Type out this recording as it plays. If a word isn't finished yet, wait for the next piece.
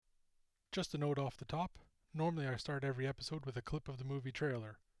Just a note off the top, normally I start every episode with a clip of the movie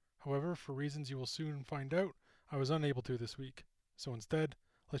trailer. However, for reasons you will soon find out, I was unable to this week. So instead,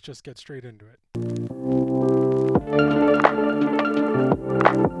 let's just get straight into it.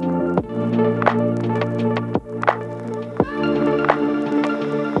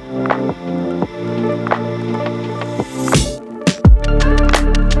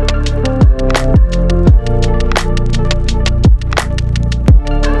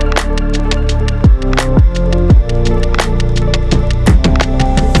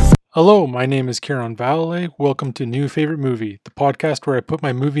 Hello, my name is Ciaran Vallely. Welcome to New Favorite Movie, the podcast where I put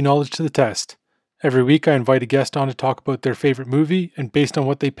my movie knowledge to the test. Every week I invite a guest on to talk about their favorite movie, and based on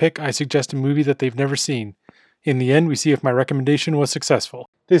what they pick, I suggest a movie that they've never seen. In the end, we see if my recommendation was successful.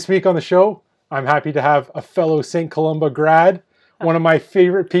 This week on the show, I'm happy to have a fellow St. Columba grad, one of my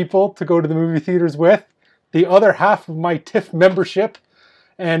favorite people to go to the movie theaters with, the other half of my TIFF membership,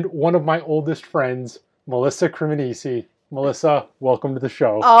 and one of my oldest friends, Melissa Criminisi. Melissa, welcome to the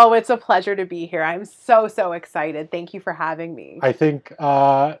show. Oh, it's a pleasure to be here. I'm so excited. Thank you for having me. I think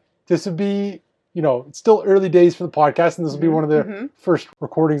this would be, it's still early days for the podcast, and this will be one of the first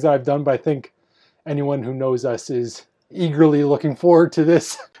recordings that I've done, but I think anyone who knows us is eagerly looking forward to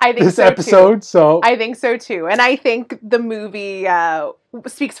this episode. Too. So I think so too. And I think the movie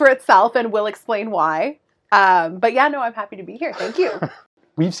speaks for itself, and we'll explain why. But yeah, no, I'm happy to be here. Thank you.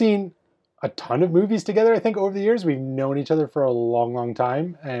 We've seen a ton of movies together, I think, over the years. We've known each other for a long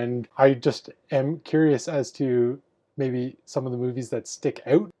time, and I just am curious as to maybe some of the movies that stick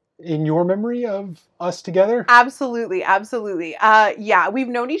out in your memory of us together. Absolutely. Yeah, we've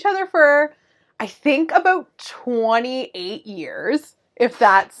known each other for, I think, about 28 years, if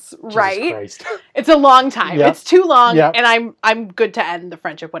that's right. Christ. It's a long time. Yep. It's too long, Yep. and I'm good to end the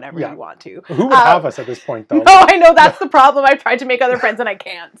friendship whenever you want to. Who would have us at this point, though? No, I know that's the problem. I've tried to make other friends and I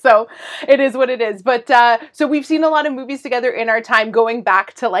can't. So it is what it is. But so we've seen a lot of movies together in our time, going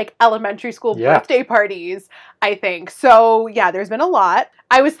back to like elementary school birthday parties, I think. So yeah, there's been a lot.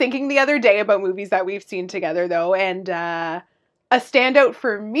 I was thinking the other day about movies that we've seen together, though, and a standout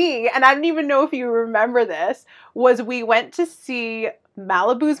for me, and I don't even know if you remember this, was we went to see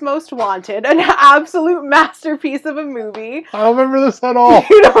Malibu's Most Wanted, an absolute masterpiece of a movie. I don't remember this at all.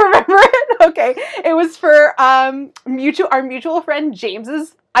 You don't remember it? Okay. It was for our mutual friend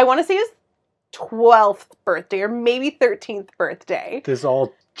James's, I want to say his 12th birthday or maybe 13th birthday. This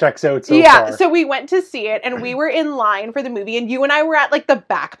all checks out so far. So we went to see it, and we were in line for the movie, and you and I were at like the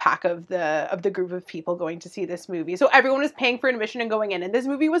backpack of the group of people going to see this movie. So everyone was paying for admission and going in, and this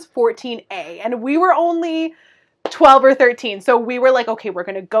movie was 14A, and we were only 12 or 13. So we were like, okay, we're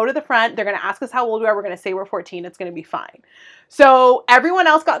going to go to the front. They're going to ask us how old we are. We're going to say we're 14. It's going to be fine. So everyone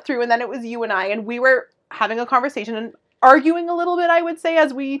else got through, and then it was you and I, and we were having a conversation and arguing a little bit, I would say,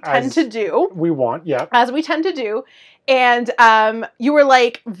 as we tend to do. As we tend to do. And you were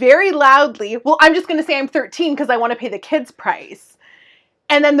like, very loudly, well, I'm just going to say I'm 13 because I want to pay the kids' price.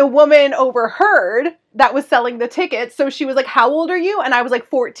 And then the woman overheard that was selling the tickets. So she was like, how old are you? And I was like,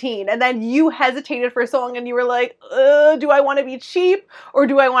 14. And then you hesitated for so long, and you were like, do I want to be cheap or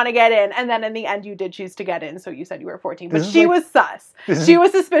do I want to get in? And then in the end, you did choose to get in. So you said you were 14. But she was sus. She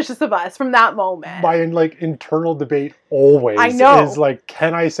was suspicious of us from that moment. My internal debate always is like,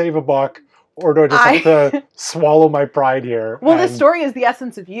 can I save a buck? Or do I just have to swallow my pride here? Well, the story is the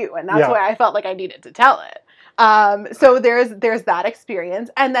essence of you. And that's why I felt like I needed to tell it. So there's that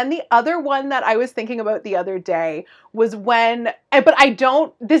experience. And then the other one that I was thinking about the other day was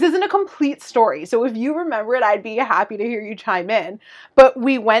this isn't a complete story. So if you remember it, I'd be happy to hear you chime in. But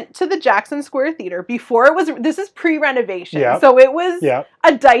we went to the Jackson Square Theater before this is pre-renovation. Yep. So it was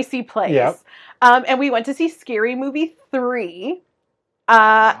a dicey place. Yep. And we went to see Scary Movie 3.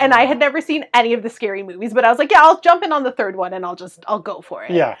 And I had never seen any of the Scary movies, but I was like, yeah, I'll jump in on the third one and I'll go for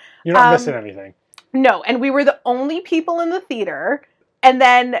it. Yeah. You're not missing anything. No, and we were the only people in the theater, and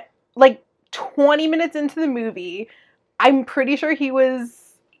then, 20 minutes into the movie, I'm pretty sure he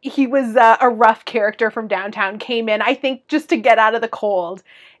was a rough character from downtown, came in, I think, just to get out of the cold,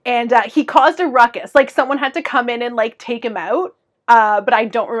 and he caused a ruckus. Someone had to come in and, take him out, but I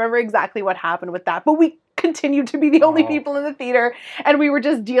don't remember exactly what happened with that, but we continued to be the only people in the theater, and we were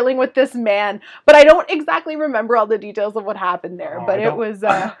just dealing with this man. But I don't exactly remember all the details of what happened there. It was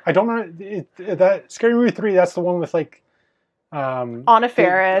I don't know that Scary Movie 3. That's the one with Anna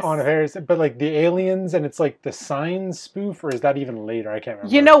Faris. But the aliens, and it's the Signs spoof, or is that even later? I can't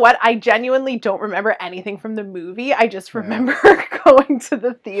remember. You know what? I genuinely don't remember anything from the movie. I just remember going to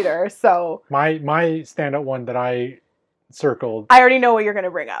the theater. So my standout one that I circled. I already know what you're going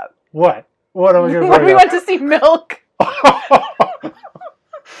to bring up. What? What am I going to bring When we up? went to see Milk.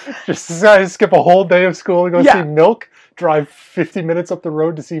 Just skip a whole day of school to go see Milk. Drive 50 minutes up the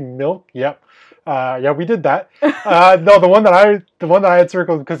road to see Milk. Yep. Yeah, we did that. No, the one that I had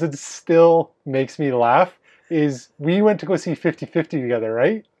circled because it still makes me laugh is we went to go see 50-50 together,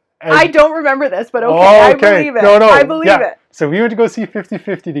 right? And I don't remember this, but okay. I believe it. No, I believe it. So we went to go see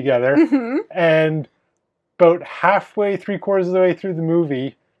 50-50 together, and about halfway, 3/4 of the way through the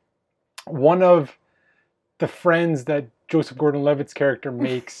movie, one of the friends that Joseph Gordon-Levitt's character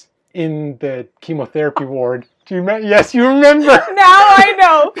makes in the chemotherapy ward. Do you remember? Yes, you remember. Now I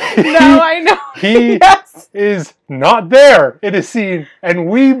know. I know. He is not there in a scene, and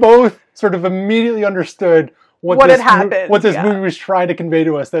we both sort of immediately understood what had happened. What this movie was trying to convey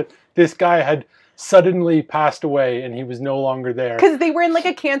to us, that this guy had suddenly passed away and he was no longer there. Because they were in like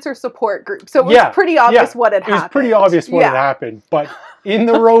a cancer support group, so it was pretty obvious what had happened. It was pretty obvious what had happened, but in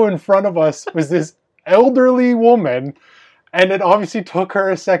the row in front of us was this elderly woman, and it obviously took her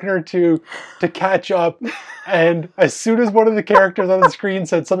a second or two to catch up, and as soon as one of the characters on the screen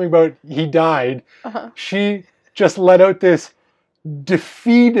said something about he died, she just let out this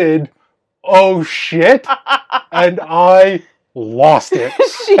defeated, "Oh shit," and I lost it.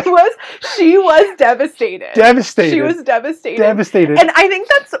 She was devastated. She was devastated. And I think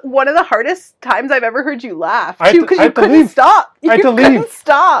that's one of the hardest times I've ever heard you laugh, too, because you couldn't stop. You couldn't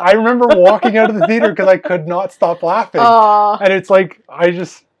stop. I remember walking out of the theater because I could not stop laughing. And it's like,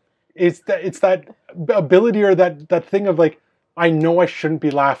 it's that ability or that thing of like, I know I shouldn't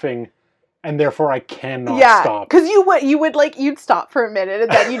be laughing, and therefore I cannot stop. Because you'd stop for a minute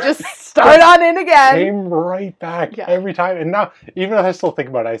and then you just start on in again. Came right back every time. And now, even if I still think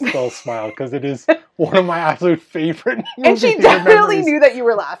about it, I still smile because it is one of my absolute favorite movies. And she definitely knew that you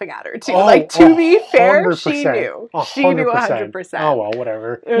were laughing at her too. To be fair, she knew. 100%. Oh, well,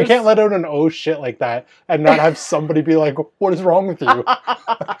 whatever. You can't let out an "oh shit" like that and not have somebody be like, "What is wrong with you?"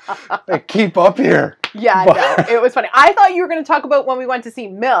 Like, keep up here. Yeah, no, it was funny. I thought you were going to talk about when we went to see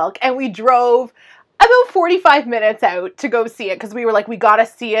Milk, and we drove about 45 minutes out to go see it because we were like, we got to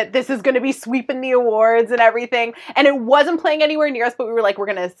see it. This is going to be sweeping the awards and everything. And it wasn't playing anywhere near us, but we were like, we're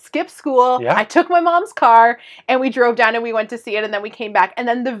going to skip school. Yeah. I took my mom's car and we drove down and we went to see it, and then we came back. And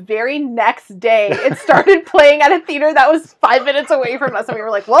then the very next day, it started playing at a theater that was 5 minutes away from us. And we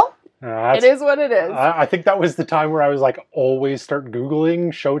were like, well, it is what it is. I think that was the time where I was like, always start Googling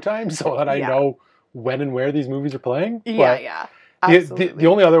showtime so that I know when and where these movies are playing. Yeah, absolutely. The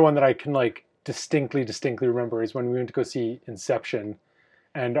only other one that I can like distinctly remember is when we went to go see Inception,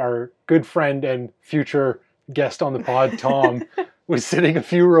 and our good friend and future guest on the pod, Tom, was sitting a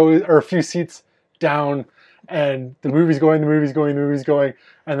few seats down, and the movie's going,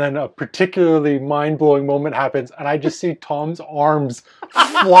 and then a particularly mind-blowing moment happens, and I just see Tom's arms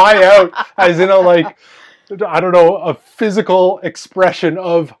fly out as in a physical expression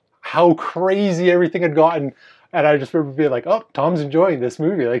of how crazy everything had gotten. And I just remember being like, oh, Tom's enjoying this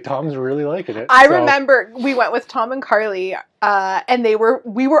movie. Like, Tom's really liking it. I remember we went with Tom and Carly, and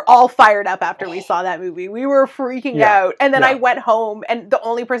we were all fired up after we saw that movie. We were freaking out. And then I went home, and the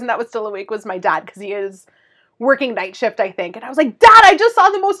only person that was still awake was my dad, because he is working night shift, I think. And I was like, Dad, I just saw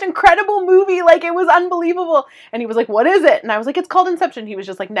the most incredible movie. Like, it was unbelievable. And he was like, what is it? And I was like, it's called Inception. He was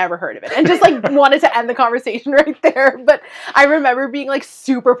just like, never heard of it. And just like wanted to end the conversation right there. But I remember being like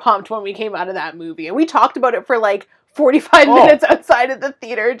super pumped when we came out of that movie. And we talked about it for like 45 minutes outside of the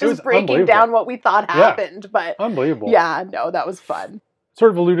theater, just breaking down what we thought happened. But unbelievable. Yeah, no, that was fun.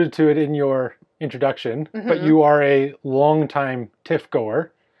 Sort of alluded to it in your introduction, but you are a longtime TIFF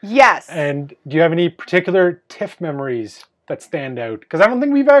goer. Yes. And do you have any particular TIFF memories that stand out? Because I don't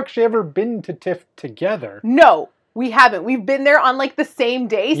think we've actually ever been to TIFF together. No, we haven't. We've been there on like the same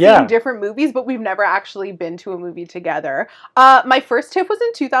day, seeing different movies, but we've never actually been to a movie together. My first TIFF was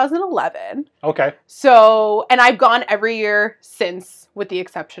in 2011. Okay. So, and I've gone every year since, with the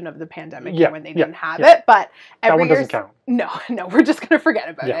exception of the pandemic year when they didn't have it. But every year, that one doesn't count. No, we're just going to forget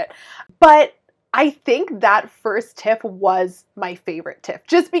about it. But I think that first TIFF was my favorite TIFF,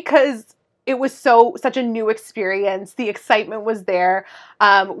 just because it was such a new experience. The excitement was there.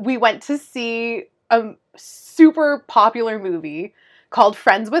 We went to see a super popular movie called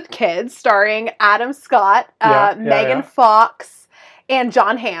Friends with Kids, starring Adam Scott, Megan Fox, and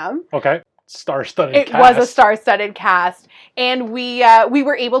John Hamm. Okay. Star-studded cast. It was a star-studded cast. And we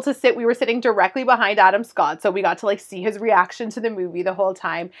were able to we were sitting directly behind Adam Scott, so we got to like see his reaction to the movie the whole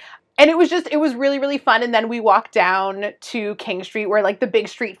time. And it was really, really fun. And then we walked down to King Street, where like the big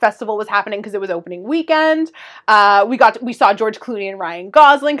street festival was happening because it was opening weekend. We saw George Clooney and Ryan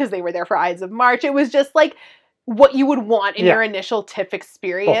Gosling because they were there for Ides of March. It was just like what you would want in Yeah. your initial TIFF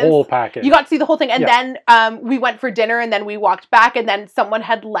experience. The whole package. You got to see the whole thing. And Yeah. then we went for dinner and then we walked back and then someone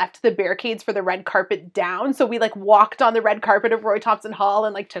had left the barricades for the red carpet down. So we like walked on the red carpet of Roy Thompson Hall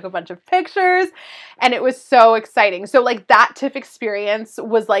and like took a bunch of pictures. And it was so exciting. So like that TIFF experience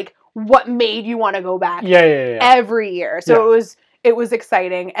was like what made you want to go back every year. So it was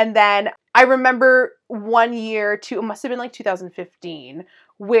exciting. And then I remember one year too, it must have been like 2015,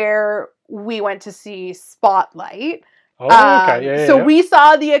 where we went to see Spotlight. Oh, okay. So we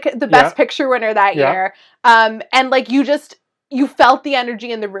saw the best picture winner that year. And like you felt the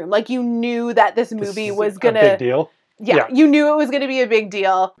energy in the room. Like you knew that this movie was gonna a big deal. Yeah, you knew it was gonna be a big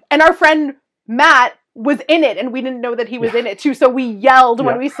deal. And our friend Matt was in it and we didn't know that he was in it too. So we yelled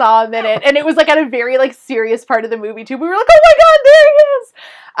when we saw him in it. And it was like at a very like serious part of the movie too. We were like, oh my God,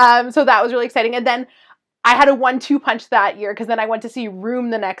 there he is. So that was really exciting. And then I had a 1-2 punch that year because then I went to see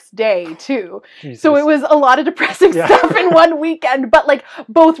Room the next day too. Jesus. So it was a lot of depressing stuff in one weekend, but like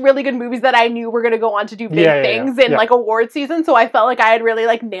both really good movies that I knew were going to go on to do big things in like award season. So I felt like I had really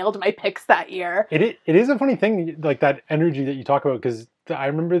like nailed my picks that year. It is a funny thing, like that energy that you talk about, because I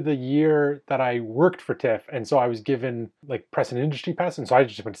remember the year that I worked for TIFF, and so I was given like press and industry pass, and so I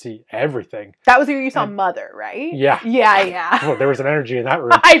just went to see everything. That was the year you saw Mother, right? Yeah. Well, there was an energy in that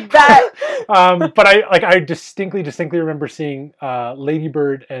room. I bet. But I distinctly remember seeing Lady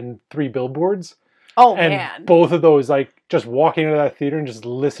Bird and Three Billboards. Oh, and man. Both of those, like just walking into that theater and just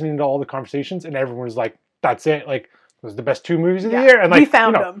listening to all the conversations, and everyone was like, that's it. Like, it was the best 2 movies of the year. And like, we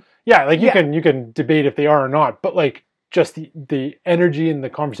found them. Yeah, like you can debate if they are or not, but like just the energy and the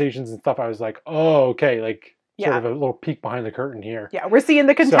conversations and stuff, I was like, oh, okay, like sort of a little peek behind the curtain here. Yeah, we're seeing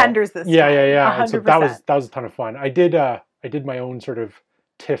the contenders this time. Yeah. 100%. And so that was a ton of fun. I did my own sort of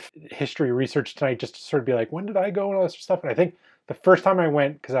TIFF history research tonight just to sort of be like, when did I go and all this stuff? And I think the first time I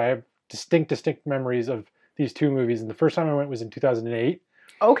went, because I have distinct memories of these 2 movies, and the first time I went was in 2008.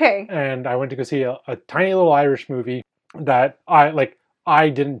 Okay. And I went to go see a tiny little Irish movie that I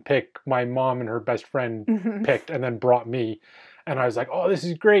didn't pick, my mom and her best friend picked and then brought me. And I was like, oh, this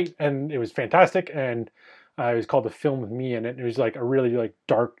is great. And it was fantastic. And it was called The Film with Me in it. It was like a really like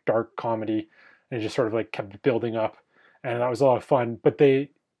dark comedy. And it just sort of like kept building up. And that was a lot of fun. But they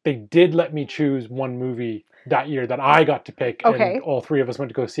did let me choose one movie that year that I got to pick. Okay. And all 3 of us went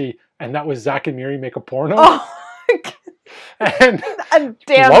to go see. And that was Zach and Miri Make a Porno. Oh, and a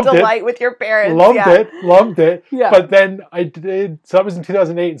damn delight with your parents. Loved it. Yeah. But then so that was in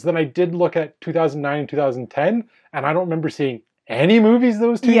 2008. So then I did look at 2009 and 2010, and I don't remember seeing any movies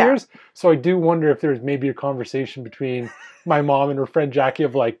those 2 years. So I do wonder if there's maybe a conversation between my mom and her friend Jackie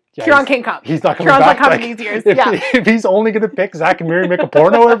of like, Ciaran can't come. He's not coming back. Not coming these years. If he's only going to pick Zach and Miri Make a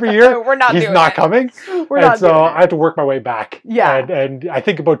Porno every year, he's not coming. I have to work my way back. Yeah. And I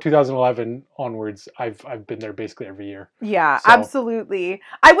think about 2011 onwards, I've been there basically every year. Yeah, absolutely.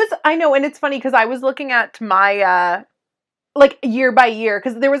 I know, and it's funny because I was looking at my like year by year,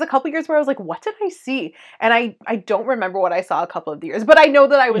 because there was a couple years where I was like, what did I see? And I don't remember what I saw a couple of the years, but I know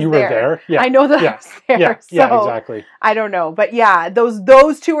that I was there. You were there? Yeah. I know that I was there. Yeah, exactly. I don't know. But yeah, those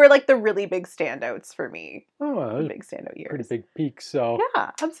 2 were like the really big standouts for me. Oh, big standout years. Pretty big peaks. So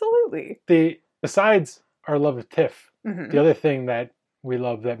yeah, absolutely. Besides our love of TIFF, Mm-hmm. the other thing that we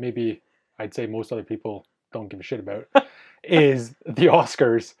love that maybe I'd say most other people don't give a shit about is the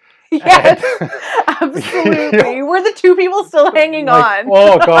Oscars. Yes, absolutely. We're the 2 people still hanging on.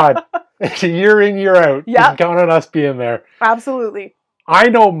 Oh, God. Year in, year out. Yeah. You can count on us being there. Absolutely. I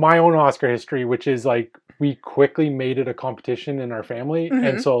know my own Oscar history, which is like, we quickly made it a competition in our family. Mm-hmm.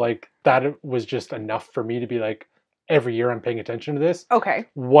 And so like, that was just enough for me to be like, every year I'm paying attention to this. Okay.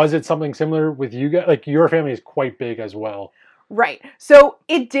 Was it something similar with you guys? Like, your family is quite big as well. Right. So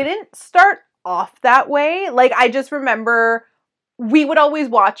it didn't start off that way. Like, I just remember we would always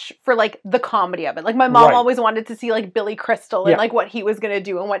watch for like the comedy of it. Like, my mom always wanted to see like Billy Crystal and like what he was going to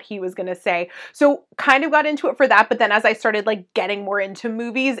do and what he was going to say. So kind of got into it for that. But then as I started like getting more into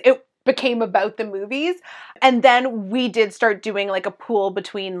movies, it became about the movies. And then we did start doing like a pool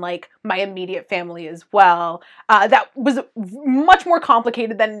between like my immediate family as well. That was much more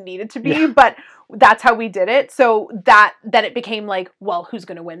complicated than it needed to be, but that's how we did it. So that then it became like, well, who's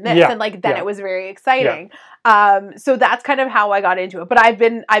going to win this? And like then it was very exciting. So that's kind of how I got into it. But I've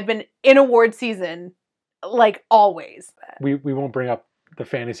been in award season like always. We won't bring up the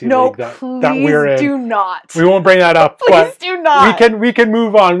fantasy league that we're in. Do not. We won't bring that up. Please do not. We can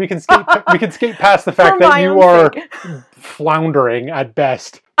move on. We can skate past the fact that you are floundering at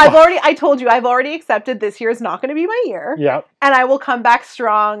best. I told you I've already accepted this year is not going to be my year. Yeah. And I will come back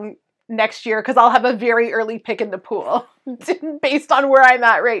strong next year because I'll have a very early pick in the pool based on where I'm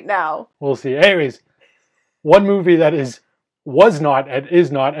at right now. We'll see. Anyways, one movie that was not and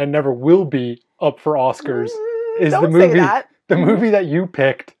is not and never will be up for Oscars is Don't say that. the movie that you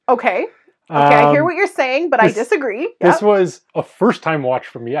picked. Okay. I hear what you're saying, but I disagree. This was a first-time watch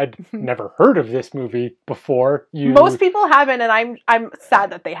for me. I'd never heard of this movie before. Most people haven't, and I'm sad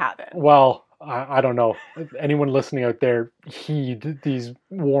that they haven't. Well, I don't know. Anyone listening out there, heed these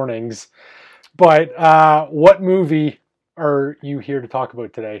warnings. But what movie are you here to talk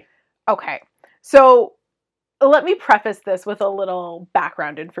about today? Okay, so let me preface this with a little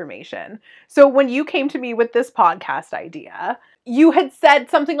background information. So when you came to me with this podcast idea, you had said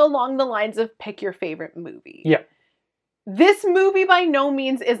something along the lines of pick your favorite movie. Yeah. This movie by no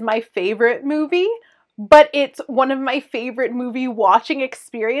means is my favorite movie, but it's one of my favorite movie watching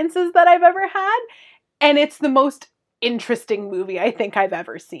experiences that I've ever had. And it's the most interesting movie I think I've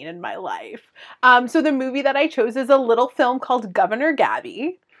ever seen in my life. So the movie that I chose is a little film called Governor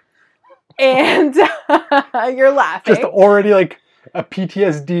Gabbi. And you're laughing. Just already like a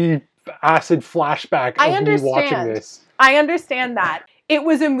PTSD acid flashback of me watching this. I understand that. It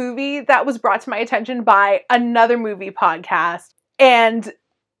was a movie that was brought to my attention by another movie podcast. And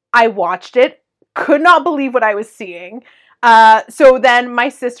I watched it. Could not believe what I was seeing. So then my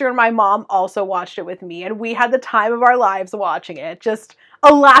sister and my mom also watched it with me. And we had the time of our lives watching it. Just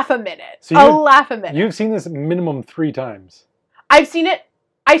a laugh a minute. So you've seen this minimum 3 times. I've seen it.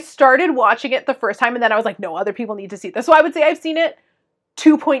 I started watching it the first time and then I was like, no, other people need to see this. So I would say I've seen it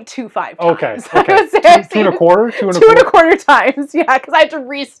 2.25 times. Okay. I would say two and a quarter? Two and a quarter times. Yeah, because I had to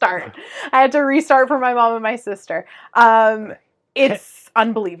restart. For my mom and my sister. It's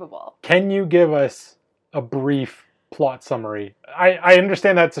unbelievable. Can you give us a brief plot summary? I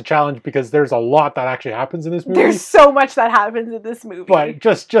understand that's a challenge because there's a lot that actually happens in this movie. There's so much that happens in this movie. But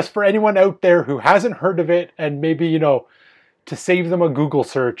just for anyone out there who hasn't heard of it and maybe, to save them a Google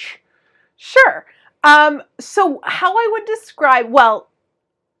search. Sure. So how I would describe,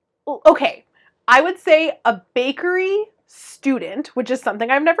 okay. I would say a bakery student, which is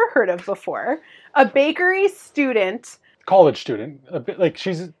something I've never heard of before. A bakery student. College student. A bit like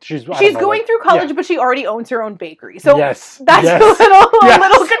she's going through college, but she already owns her own bakery. So that's a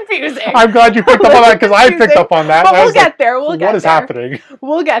little confusing. I'm glad you picked up on that because I picked up on that. But we'll get there. What is happening?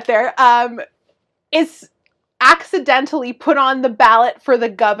 We'll get there. Is accidentally put on the ballot for the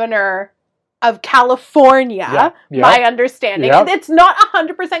governor of California, my understanding. Yeah. It's not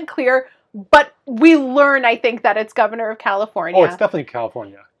 100% clear, but we learn, I think, that it's governor of California. Oh, it's definitely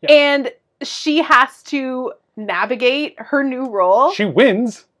California. Yeah. And she has to navigate her new role. She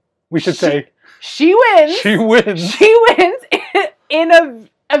wins, we should say. She wins. She wins. She wins in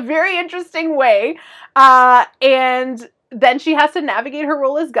a very interesting way. And then she has to navigate her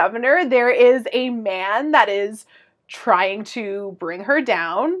role as governor. There is a man that is trying to bring her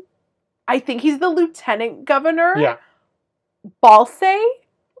down. I think he's the lieutenant governor. Yeah.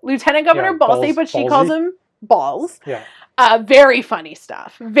 Lieutenant Governor Balsey, but she calls him Balls. Yeah. Very funny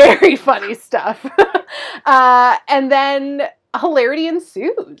stuff. Very funny stuff. And then hilarity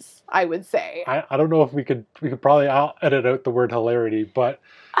ensues, I would say. I don't know if we could probably, I'll edit out the word hilarity, but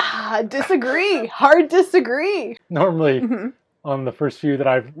disagree. Hard disagree. Normally, on the first few that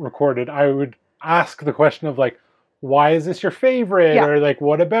I've recorded, I would ask the question of like, why is this your favorite? Yeah. Or like,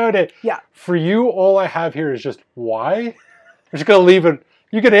 what about it? Yeah. For you, all I have here is just why. I'm just going to leave it.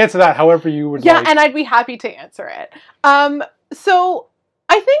 You can answer that however you would like. Yeah, and I'd be happy to answer it. So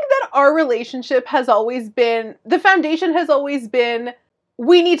I think that our relationship has always been, the foundation has always been,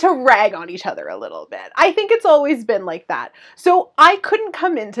 we need to rag on each other a little bit. I think it's always been like that. So I couldn't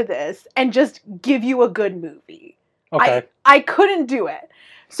come into this and just give you a good movie. Okay. I couldn't do it.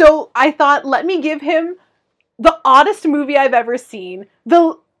 So I thought, let me give him the oddest movie I've ever seen,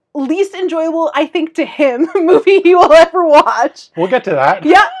 the least enjoyable, I think, to him movie he will ever watch. We'll get to that.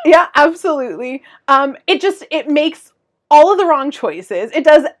 Yeah, absolutely. It makes all of the wrong choices. It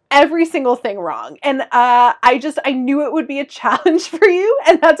does every single thing wrong. And I knew it would be a challenge for you,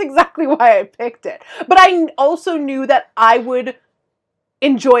 and that's exactly why I picked it. But I also knew that I would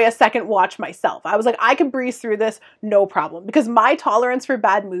enjoy a second watch myself. I was like, I can breeze through this, no problem. Because my tolerance for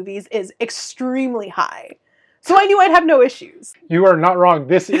bad movies is extremely high. So I knew I'd have no issues. You are not wrong.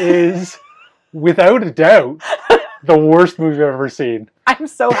 This is, without a doubt, the worst movie I've ever seen. I'm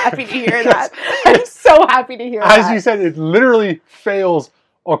so happy to hear that. I'm so happy to hear that. As you said, it literally fails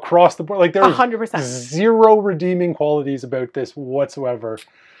across the board. Like there is 100%. Zero redeeming qualities about this whatsoever.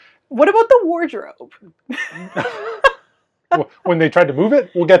 What about the wardrobe? When they tried to move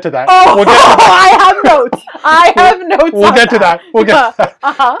it, we'll get to that. Oh, we'll get to that. I have notes. We'll get to that. We'll get to that.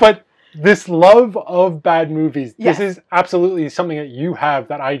 Uh-huh. But this love of bad movies. Yes. This is absolutely something that you have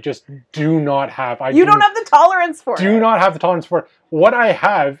that I just do not have. You don't have the tolerance for it. Do not have the tolerance for it. What I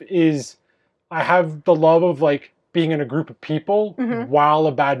have is I have the love of like being in a group of people while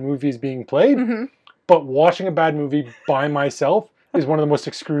a bad movie is being played. But watching a bad movie by myself is one of the most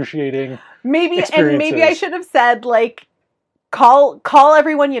excruciating experiences. And maybe I should have said like call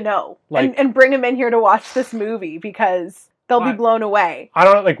everyone you know, like, and bring them in here to watch this movie because they'll be blown away. I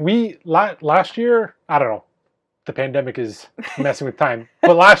don't know, like last year, I don't know, the pandemic is messing with time,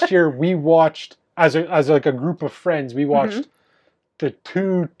 but last year we watched, as like a group of friends, we watched the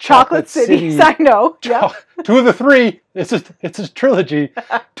two Chocolate Cities. I know. Yeah. Two of the three, it's a trilogy,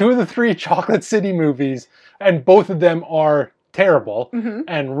 two of the three Chocolate City movies, and both of them are terrible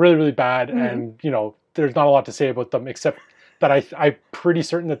and really, really bad, and, you know, there's not a lot to say about them except that I'm pretty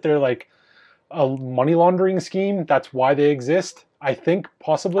certain that they're like a money laundering scheme. That's why they exist. I think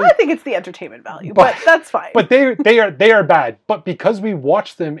possibly. I think it's the entertainment value, but that's fine. But they are bad. But because we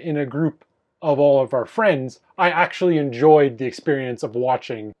watched them in a group of all of our friends, I actually enjoyed the experience of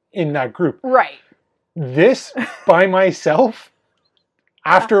watching in that group. Right. This by myself,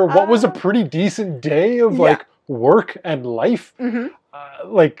 after what was a pretty decent day of like work and life,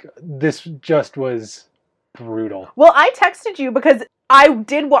 like this just was brutal. Well, I texted you because I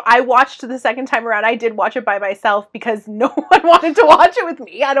watched the second time around. I did watch it by myself because no one wanted to watch it with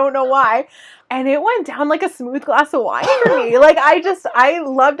me. I don't know why. And it went down like a smooth glass of wine for me. Like I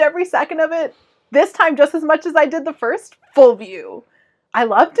loved every second of it this time just as much as I did the first full view. I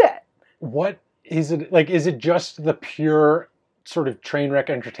loved it. What is it like? Is it just the pure sort of train wreck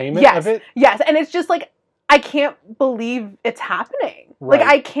entertainment of it? Yes. And it's just like, I can't believe it's happening. Right. Like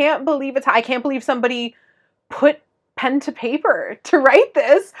I can't believe I can't believe somebody put pen to paper to write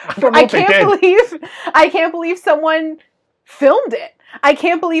this. I can't believe someone filmed it. I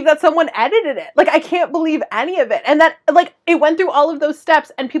can't believe that someone edited it. Like I can't believe any of it. And that like it went through all of those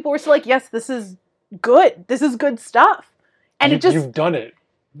steps and people were still like, yes, this is good. This is good stuff. And you've done it.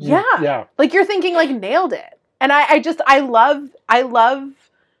 Yeah. Like you're thinking like nailed it. And I love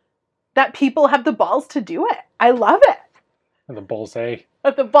that people have the balls to do it. I love it. And the balls say.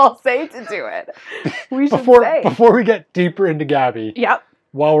 The balls say to do it. We should say. Before we get deeper into Gabbi. Yep.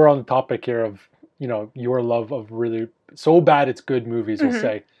 While we're on the topic here of, you know, your love of really so bad it's good movies, we'll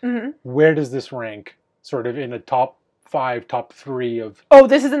say. Where does this rank? Sort of in the top 5, top 3 of. Oh,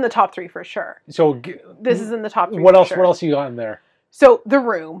 this is in the top 3 for sure. So this is in the top 3. What else? Sure. What else you got in there? So The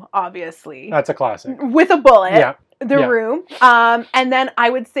Room, obviously. That's a classic. With a bullet. Yeah. The Room. And then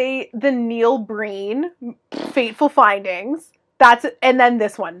I would say the Neil Breen Fateful Findings. And then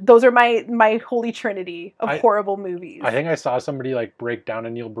this one. Those are my holy trinity of horrible movies. I think I saw somebody like break down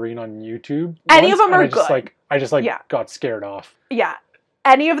a Neil Breen on YouTube. Any of them are good. I just got scared off. Yeah.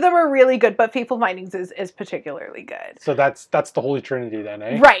 Any of them are really good, but Fateful Findings is particularly good. So that's the holy trinity then,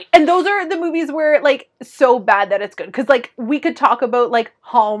 eh? Right. And those are the movies where like so bad that it's good. Because like we could talk about like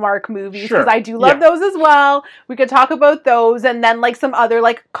Hallmark movies because I do love those as well. We could talk about those and then like some other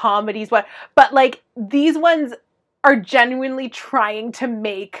like comedies. But like these ones are genuinely trying to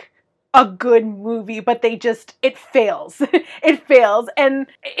make a good movie, but it fails. It fails. And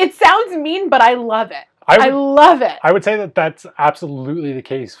it sounds mean, but I love it. I love it. I would say that that's absolutely the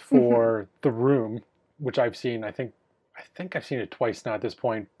case for The Room, which I've seen. I think I've seen it twice now at this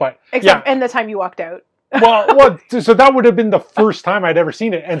point. But except in the time you walked out. well, so that would have been the first time I'd ever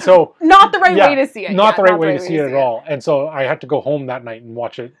seen it, and so not the right way to see it. Not the right way to see it at all. And so I had to go home that night and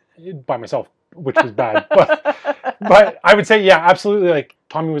watch it by myself, which was bad. But I would say, absolutely. Like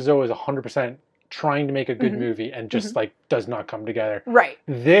Tommy Wiseau is 100% trying to make a good movie and just like does not come together. Right.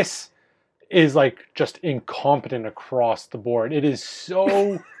 This is like just incompetent across the board. It is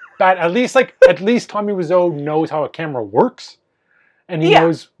so bad. At least Tommy Wiseau knows how a camera works, and he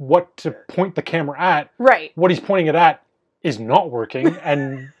knows what to point the camera at. Right. What he's pointing it at is not working,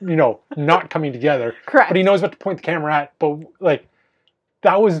 and not coming together. Correct. But he knows what to point the camera at. But like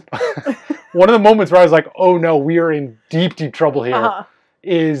that was one of the moments where I was like, "Oh no, we are in deep, deep trouble here."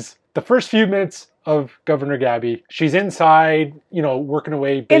 Is the first few minutes of Governor Gabbi. She's inside, working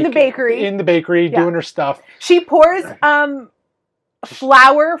away. In the bakery. Doing her stuff. She pours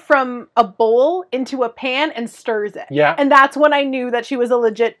flour from a bowl into a pan and stirs it. Yeah. And that's when I knew that she was a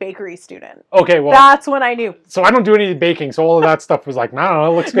legit bakery student. Okay, well. That's when I knew. So I don't do any baking, so all of that stuff was like, I don't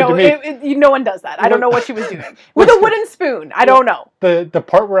know, it looks good to me. No one does that. I don't know what she was doing. With a wooden spoon. I don't know. The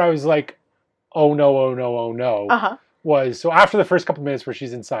part where I was like, oh no. Was so after the first couple minutes where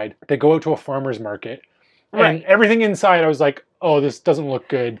she's inside, they go out to a farmer's market, and everything inside I was like, oh, this doesn't look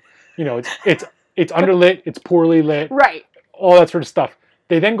good. It's underlit, it's poorly lit, right? All that sort of stuff.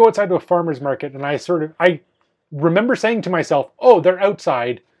 They then go outside to a farmer's market, and I remember saying to myself, oh, they're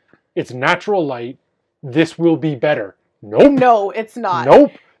outside. It's natural light. This will be better. Nope. No, it's not.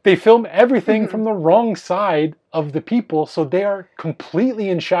 Nope. They film everything from the wrong side of the people, so they are completely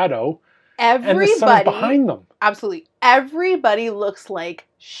in shadow. And the sun's behind them. Absolutely. Everybody looks like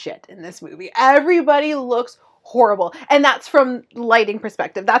shit in this movie. Everybody looks horrible. And that's from lighting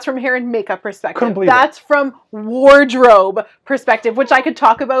perspective. That's from hair and makeup perspective. That's from wardrobe perspective, which I could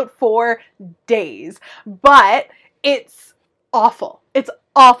talk about for days. But it's awful. It's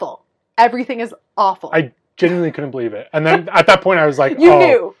awful. Everything is awful. I genuinely couldn't believe it. And then at that point I was like, you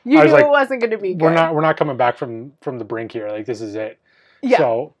knew it wasn't going to be good. We're not coming back from the brink here. Like, this is it. Yeah.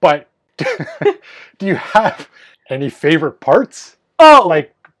 So, but do you have any favorite parts? Oh,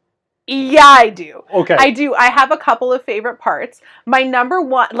 like, yeah, I do. Okay. I do. I have a couple of favorite parts. My number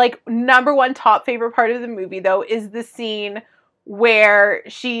one top favorite part of the movie, though, is the scene where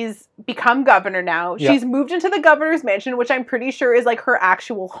she's become governor now. Yeah. She's moved into the governor's mansion, which I'm pretty sure is like her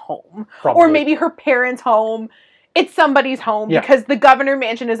actual home. Probably. Or maybe her parents' home. It's somebody's home because the governor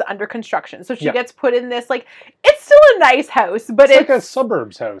mansion is under construction. So she gets put in this, like, it's still a nice house, but it's like a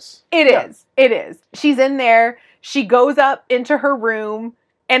suburbs house. It is. It is. She's in there. She goes up into her room,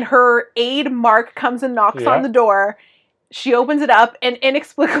 and her aide, Mark, comes and knocks on the door. She opens it up, and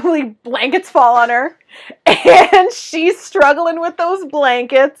inexplicably blankets fall on her. And she's struggling with those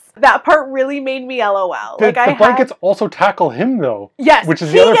blankets. That part really made me LOL. The blankets also tackle him, though. Yes. Which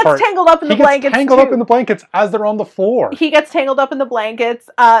is the other part. He gets tangled up in the blankets, He gets tangled up in the blankets as they're on the floor. He gets tangled up in the blankets.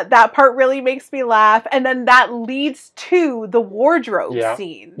 That part really makes me laugh. And then that leads to the wardrobe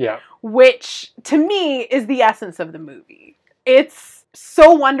scene. Yeah. Which, to me, is the essence of the movie. It's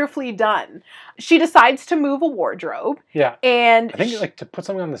so wonderfully done. She decides to move a wardrobe. Yeah. And I think to put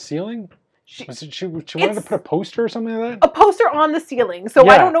something on the ceiling. She wanted to put a poster or something like that? A poster on the ceiling. So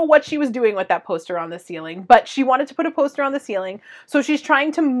I don't know what she was doing with that poster on the ceiling, but she wanted to put a poster on the ceiling. So she's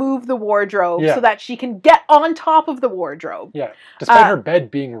trying to move the wardrobe so that she can get on top of the wardrobe. Yeah. Despite her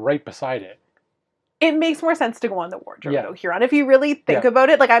bed being right beside it. It makes more sense to go on the wardrobe, though, Ciaran. If you really think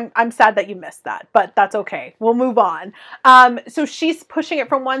about it, like, I'm sad that you missed that, but that's okay. We'll move on. So she's pushing it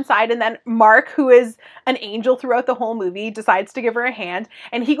from one side, and then Mark, who is an angel throughout the whole movie, decides to give her a hand,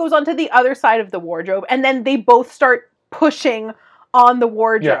 and he goes onto the other side of the wardrobe, and then they both start pushing on the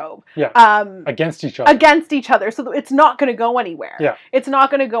wardrobe. Against each other. Against each other, so it's not going to go anywhere. Yeah. It's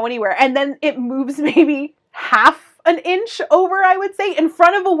not going to go anywhere. And then it moves maybe half an inch over, I would say, in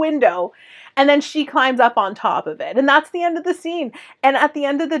front of a window. And then she climbs up on top of it. And that's the end of the scene. And at the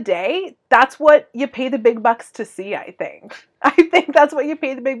end of the day, that's what you pay the big bucks to see, I think. I think that's what you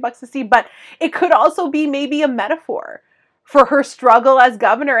pay the big bucks to see. But it could also be maybe a metaphor for her struggle as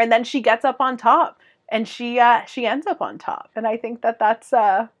governor. And then she gets up on top. And she ends up on top. And I think that's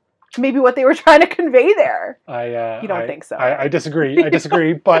maybe what they were trying to convey there. You don't think so? I disagree. I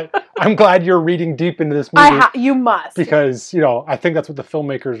disagree. But I'm glad you're reading deep into this movie. You must. Because, I think that's what the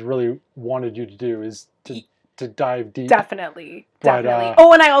filmmakers really wanted you to do, is to dive deep. Definitely. Definitely.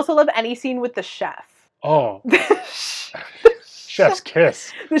 Oh, and I also love any scene with the chef. Oh. Chef's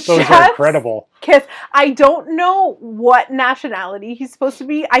kiss. Those are incredible. Kiss. I don't know what nationality he's supposed to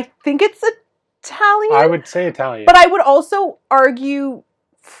be. I think it's Italian. I would say Italian. But I would also argue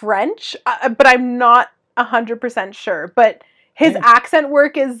French, but I'm not 100% sure. But his accent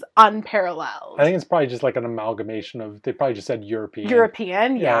work is unparalleled. I think it's probably just like an amalgamation of, they probably just said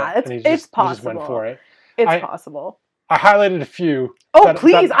European. Yeah. It's possible. He just went for it. It's possible. I highlighted a few. Oh,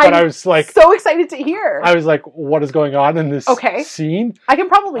 please. I was like, so excited to hear. I was like, what is going on in this scene? I can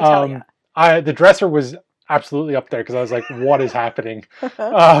probably tell you. The dresser was absolutely up there because I was like, what is happening?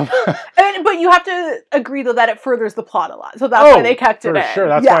 But you have to agree, though, that it furthers the plot a lot. So that's why they kept it in. Sure.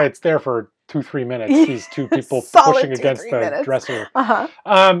 That's why it's there for 2-3 minutes. These two people pushing against the dresser.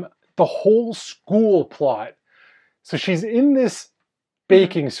 The whole school plot. So she's in this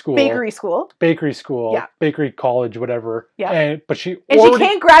bakery school, bakery college, whatever. Yeah. But she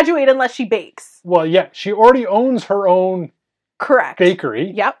can't graduate unless she bakes. Well, yeah, she already owns her own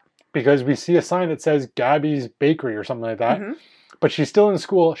bakery. Yep. Because we see a sign that says Gabbi's Bakery or something like that. Mm-hmm. But she's still in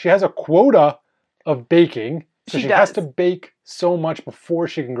school. She has a quota of baking. So she has to bake so much before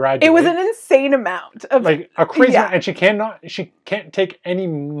she can graduate. It was an insane amount of, like, a crazy amount, and she can't take any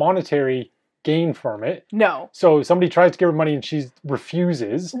monetary gain from it. No. So somebody tries to give her money and she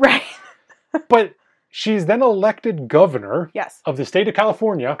refuses. Right. But she's then elected governor of the state of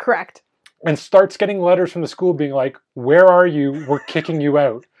California. Correct. And starts getting letters from the school being like, where are you? We're kicking you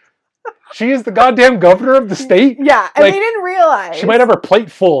out. She is the goddamn governor of the state? Yeah, and they didn't realize. She might have her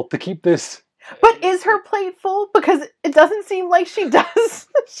plate full to keep this But is her plate full? Because it doesn't seem like she does.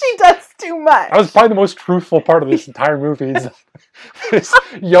 She does too much. That was probably the most truthful part of this entire movie. Is this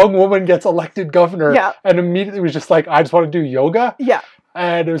young woman gets elected governor, and immediately was just like, I just want to do yoga. Yeah.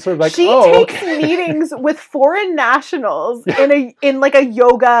 And it was sort of like, she takes meetings with foreign nationals in like a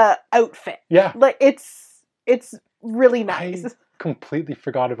yoga outfit. Yeah. Like it's really nice. I completely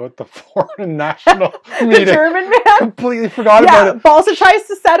forgot about the foreign national meeting. The German man. Completely forgot about it. Balsa tries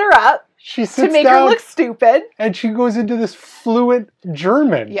to set her up. She sits to make down, her look stupid. And she goes into this fluent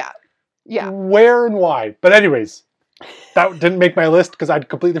German. Yeah. Yeah. Where and why? But anyways, that didn't make my list because I'd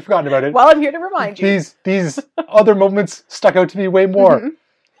completely forgotten about it. Well, I'm here to remind you. These other moments stuck out to me way more. Mm-hmm.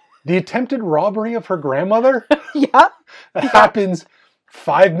 The attempted robbery of her grandmother. That happens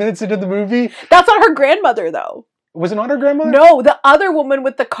 5 minutes into the movie. That's not her grandmother, though. Was it not her grandmother? No, the other woman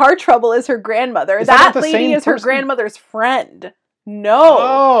with the car trouble is her grandmother. That lady is her grandmother's friend. No.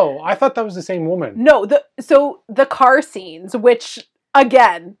 Oh, I thought that was the same woman. No, so the car scenes, which,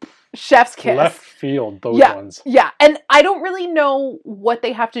 again, chef's kiss. Left field, those ones. Yeah, and I don't really know what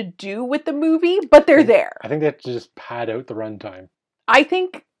they have to do with the movie, but they're there. I think they have to just pad out the runtime. I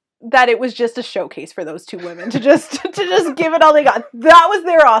think that it was just a showcase for those two women to just give it all they got. That was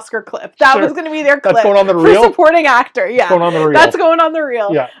their Oscar clip. That was going to be their clip. That's going on the reel? For supporting actor, yeah. That's going on the reel. That's going on the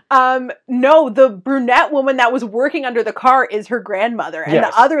reel. Yeah. No, the brunette woman that was working under the car is her grandmother, and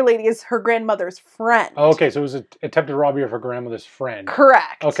the other lady is her grandmother's friend. Oh, okay, so it was an attempted robbery of her grandmother's friend.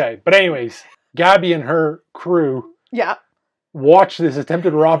 Correct. Okay, but anyways, Gabbi and her crew watch this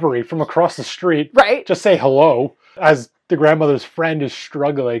attempted robbery from across the street. Right. Just say hello as the grandmother's friend is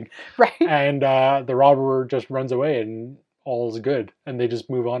struggling. Right. And the robber just runs away and all is good. And they just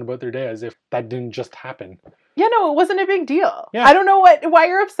move on about their day as if that didn't just happen. Yeah, no, it wasn't a big deal. Yeah. I don't know why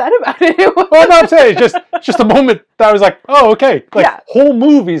you're upset about it. Well, I'm not saying. It's just a moment that I was like, oh, okay. Like, whole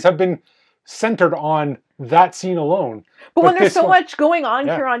movies have been centered on that scene alone. But when there's so much going on,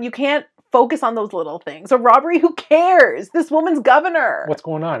 Ciaran, you can't focus on those little things. A robbery, who cares? This woman's governor. What's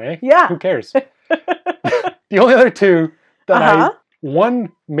going on, eh? Yeah. Who cares? The only other two that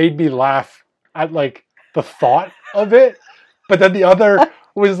one made me laugh at like the thought of it, but then the other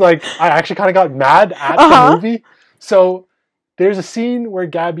was like, I actually kind of got mad at the movie. So there's a scene where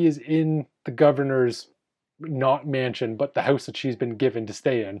Gabbi is in the governor's not mansion, but the house that she's been given to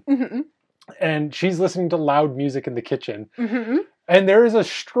stay in. Mm-hmm. And she's listening to loud music in the kitchen. Mm-hmm. And there is a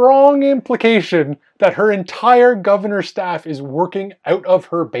strong implication that her entire governor staff is working out of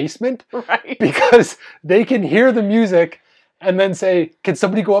her basement. Right. Because they can hear the music and then say, can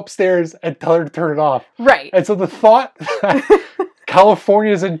somebody go upstairs and tell her to turn it off? Right. And so the thought that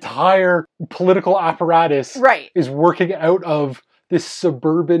California's entire political apparatus is working out of this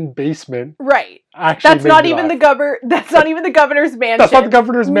suburban basement. Right. Actually, that's not even That's not even the governor's mansion. That's not the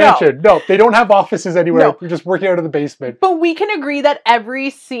governor's mansion. No, they don't have offices anywhere. No. They're just working out of the basement. But we can agree that every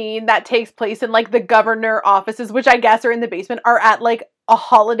scene that takes place in like the governor offices, which I guess are in the basement, are at like a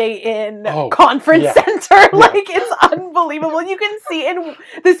Holiday Inn conference center. Like, it's unbelievable. You can see in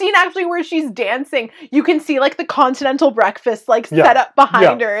the scene actually where she's dancing, you can see like the continental breakfast like set up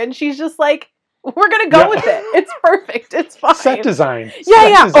behind her, and she's just like, we're going to go with it. It's perfect. It's fine. Set design.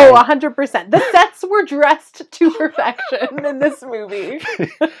 Yeah. Oh, 100%. The sets were dressed to perfection in this movie.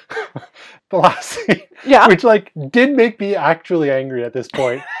 The last scene, which like did make me actually angry at this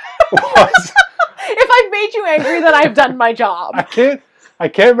point, was... If I've made you angry, then I've done my job. I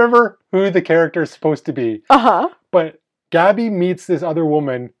can't remember who the character is supposed to be. But Gabbi meets this other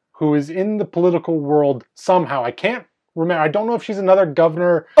woman who is in the political world somehow. I can't remember. I don't know if she's another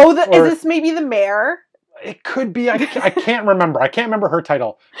governor. Oh, is this maybe the mayor? It could be. I can't remember. I can't remember her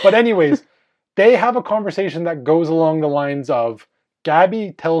title. But anyways, they have a conversation that goes along the lines of,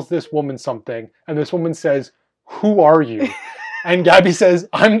 Gabbi tells this woman something, and this woman says, "Who are you?" And Gabbi says,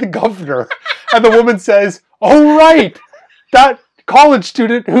 "I'm the governor." And the woman says, "Oh, right, that college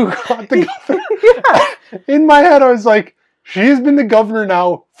student who got the governor." In my head, I was like, she's been the governor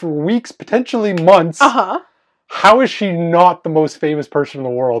now for weeks, potentially months. How is she not the most famous person in the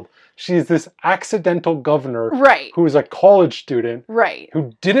world? She's this accidental governor who is a college student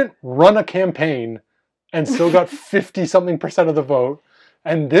who didn't run a campaign and still got 50-something% of the vote.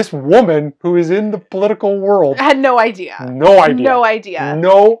 And this woman who is in the political world had no idea. No idea. No idea.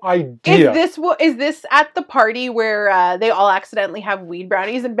 No idea. Is this at the party where they all accidentally have weed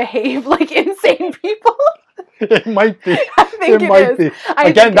brownies and behave like insane people? It might be. I think it might is. be. I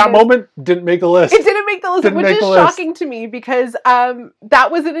Again, think that it moment didn't make the list. It didn't make the list, Didn't which make is the list. shocking to me because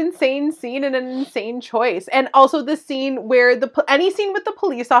that was an insane scene and an insane choice. And also the scene where any scene with the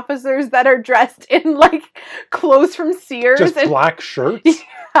police officers that are dressed in like clothes from Sears. Just and black shirts?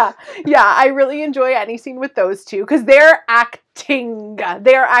 Yeah, I really enjoy any scene with those two because they're acting.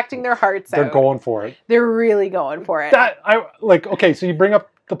 They're acting their hearts out. They're going for it. They're really going for it. Okay, so you bring up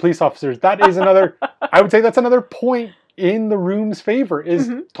the police officers. That is another, I would say that's another point in The Room's favor,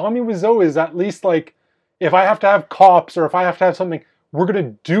 is Tommy Wiseau is at least like, if I have to have cops or if I have to have something, we're going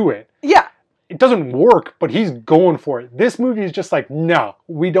to do it. Yeah. It doesn't work, but he's going for it. This movie is just like, no,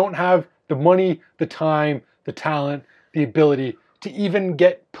 we don't have the money, the time, the talent, the ability to even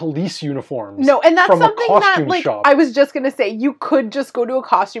get police uniforms. No, and that's from something a costume that, like, shop. I was just gonna say, you could just go to a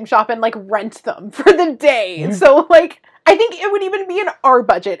costume shop and, like, rent them for the day. So, like, I think it would even be in our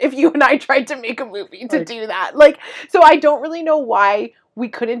budget if you and I tried to make a movie to do that. Like, so I don't really know why we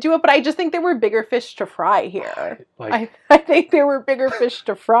couldn't do it, but I just think there were bigger fish to fry here. I think there were bigger fish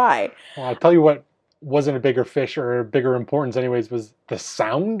to fry. Well, I'll tell you what wasn't a bigger fish or a bigger importance anyways was the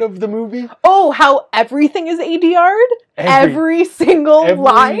sound of the movie. Oh, how everything is ADR'd? Every single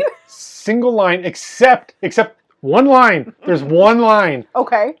line? Single line except one line. There's one line.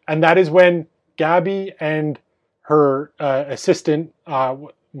 Okay. And that is when Gabbi and her assistant,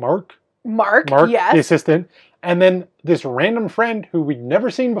 Mark, yes. the assistant, and then this random friend who we'd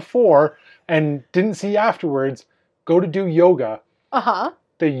never seen before and didn't see afterwards go to do yoga. Uh-huh.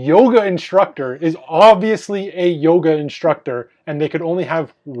 The yoga instructor is obviously a yoga instructor, and they could only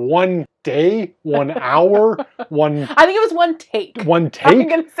have one day, 1 hour, one... I think it was one take. One take? I'm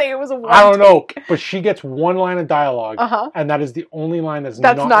going to say it was a one take. I don't know, but she gets one line of dialogue, uh-huh. and that is the only line that's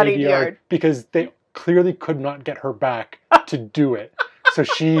not ADR'd, because they clearly could not get her back to do it. So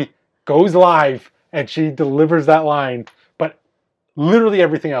she goes live, and she delivers that line, but literally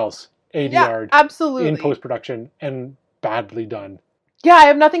everything else ADR'd. Yeah, absolutely. In post-production, and badly done. Yeah, I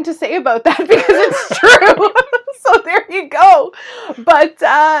have nothing to say about that because it's true. So there you go. But,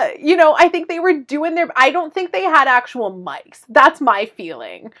 I think they were doing I don't think they had actual mics. That's my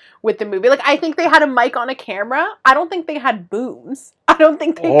feeling with the movie. Like, I think they had a mic on a camera. I don't think they had booms. I don't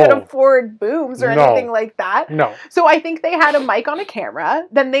think they could afford booms or anything like that. No. So I think they had a mic on a camera.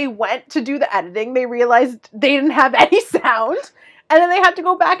 Then they went to do the editing. They realized they didn't have any sound. And then they had to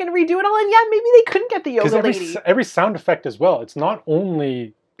go back and redo it all. And yeah, maybe they couldn't get the yoga lady. Every sound effect as well. It's not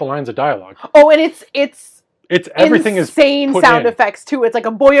only the lines of dialogue. Oh, and it's everything insane is sound effects too. It's like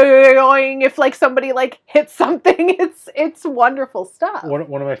a boing if like somebody like hits something. It's wonderful stuff. One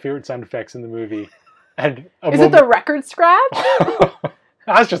of my favorite sound effects in the movie. And it the record scratch?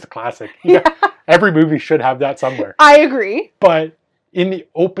 That's just a classic. Yeah. Every movie should have that somewhere. I agree. But in the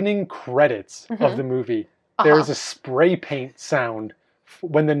opening credits of the movie, there's a spray paint sound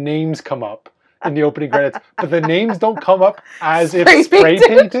when the names come up in the opening credits, but the names don't come up as if spray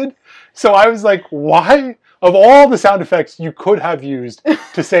painted. So I was like, why? Of all the sound effects you could have used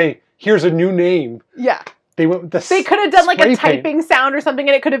to say, here's a new name. Yeah. They went with They could have done like a typing sound or something,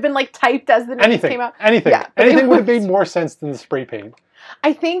 and it could have been like typed as the names came out. Anything. Yeah, anything would have made more sense than the spray paint.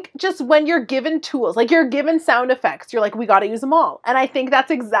 I think just when you're given tools, like you're given sound effects, you're like, we got to use them all. And I think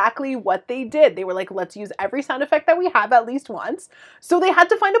that's exactly what they did. They were like, let's use every sound effect that we have at least once. So they had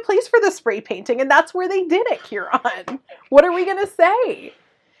to find a place for the spray painting, and that's where they did it, Ciaran. What are we going to say?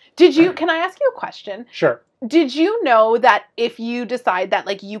 Can I ask you a question? Sure. Did you know that if you decide that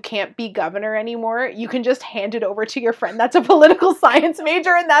like you can't be governor anymore, you can just hand it over to your friend that's a political science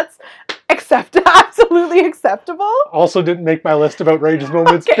major, and that's absolutely acceptable? Also didn't make my list of outrageous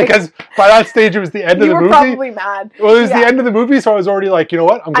moments because by that stage it was the end of the movie. You were probably mad. Well, it was the end of the movie, so I was already like, you know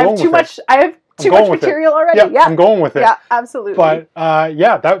what? I have too much material already. Yeah, I'm going with it. Yeah, absolutely. But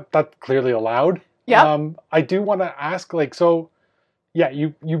that clearly allowed. Yeah. I do want to ask, like, so. Yeah,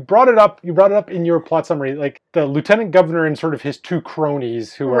 you brought it up. You brought it up in your plot summary, like the lieutenant governor and sort of his two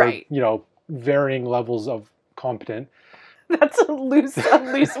cronies who are, varying levels of competent. That's a loose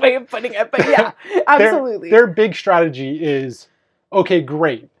way of putting it, but yeah, absolutely. Their big strategy is, okay,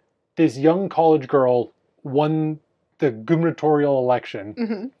 great. This young college girl won the gubernatorial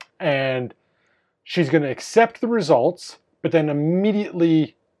election, and she's going to accept the results, but then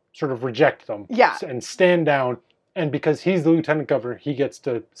immediately sort of reject them, and stand down. And because he's the lieutenant governor, he gets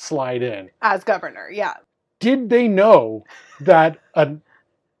to slide in. As governor, yeah. Did they know that an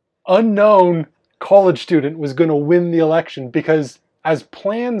unknown college student was going to win the election? Because as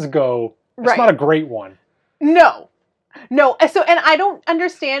plans go, it's not a great one. No. No, so, and I don't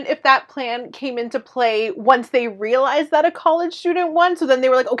understand if that plan came into play once they realized that a college student won. So then they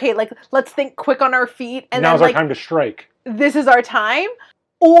were like, okay, like, let's think quick on our feet. And now's then, our time to strike. This is our time.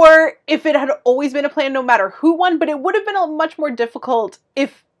 Or if it had always been a plan, no matter who won, but it would have been much more difficult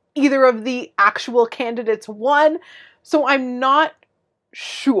if either of the actual candidates won. So I'm not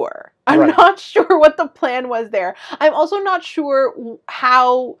sure. I'm not sure what the plan was there. I'm also not sure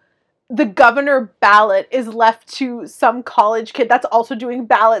how the governor ballot is left to some college kid that's also doing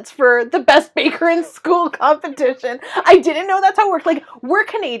ballots for the best baker in school competition. I didn't know that's how it worked. Like, we're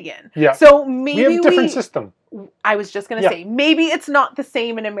Canadian. Yeah. So maybe we have a different system. I was just going to say, maybe it's not the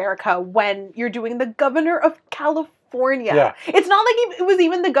same in America when you're doing the governor of California. Yeah. It's not like it was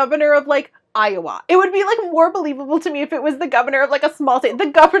even the governor of, like, Iowa. It would be, like, more believable to me if it was the governor of, like, a small state. The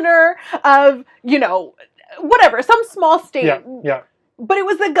governor of, you know, whatever, some small state. Yeah, yeah. But it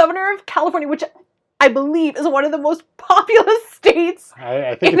was the governor of California, which I believe is one of the most populous states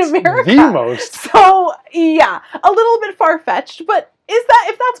I think in it's America. The most. So, yeah, a little bit far-fetched, but if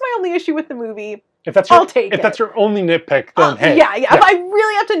that's my only issue with the movie, I'll take it. If that's your only nitpick, then hey. Yeah. If I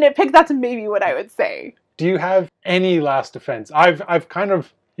really have to nitpick, that's maybe what I would say. Do you have any last defense? I've kind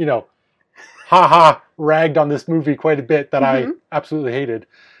of, ragged on this movie quite a bit that I absolutely hated.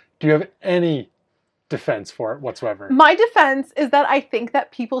 Do you have any defense for it whatsoever? My defense is that I think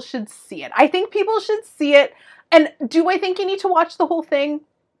that people should see it. I think people should see it. And do I think you need to watch the whole thing?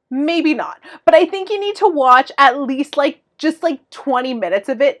 Maybe not. But I think you need to watch at least just 20 minutes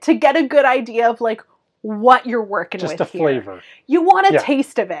of it to get a good idea of what you're working with here. Just a flavor. You want a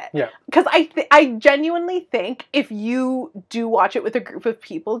taste of it. Yeah. Because I genuinely think if you do watch it with a group of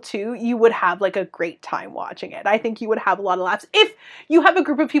people too, you would have a great time watching it. I think you would have a lot of laughs. If you have a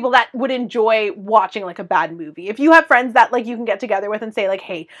group of people that would enjoy watching a bad movie. If you have friends that you can get together with and say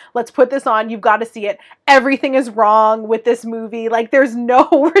hey, let's put this on, you've got to see it. Everything is wrong with this movie. There's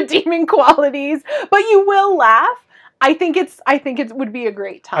no redeeming qualities, but you will laugh. I think it would be a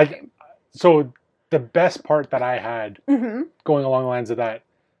great time. So the best part that I had, going along the lines of that,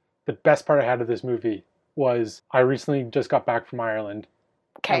 the best part I had of this movie was I recently just got back from Ireland.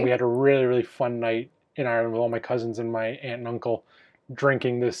 Okay. And we had a really, really fun night in Ireland with all my cousins and my aunt and uncle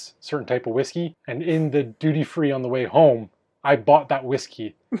drinking this certain type of whiskey. And in the duty-free on the way home, I bought that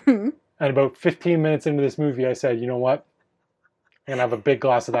whiskey. And about 15 minutes into this movie, I said, you know what? I'm going to have a big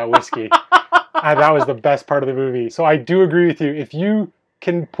glass of that whiskey. And that was the best part of the movie. So I do agree with you. If you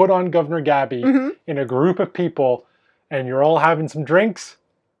can put on Governor Gabbi in a group of people and you're all having some drinks,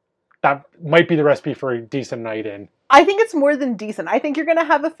 that might be the recipe for a decent night in. I think it's more than decent. I think you're going to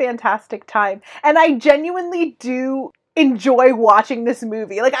have a fantastic time. And I genuinely do enjoy watching this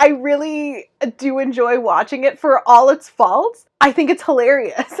movie. I really do enjoy watching it for all its faults. I think it's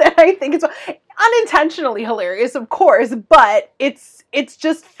hilarious. And I think it's unintentionally hilarious, of course, but it's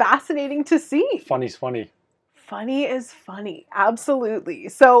just fascinating to see. Funny's funny. Funny is funny. Absolutely.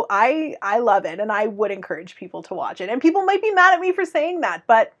 So I love it, and I would encourage people to watch it. And people might be mad at me for saying that,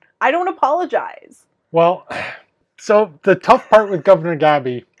 but I don't apologize. Well, so the tough part with Governor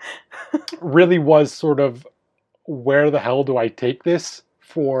Gabbi really was sort of, where the hell do I take this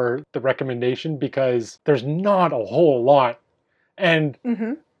for the recommendation? Because there's not a whole lot. And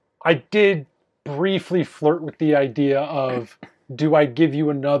I did briefly flirt with the idea of, do I give you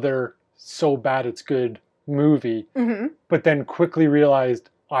another so bad it's good movie, but then quickly realized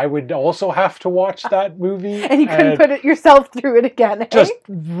I would also have to watch that movie. And you couldn't put it yourself through it again, eh? Just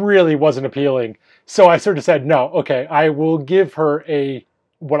really wasn't appealing. So I sort of said, no, okay, I will give her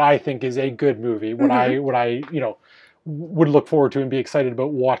what I think is a good movie, what I would look forward to and be excited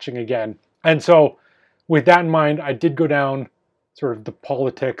about watching again. And so with that in mind, I did go down sort of the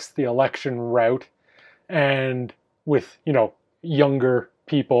politics, the election route, and with, younger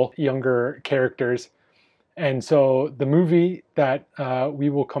people, younger characters. And so the movie that we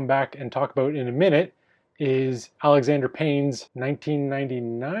will come back and talk about in a minute is Alexander Payne's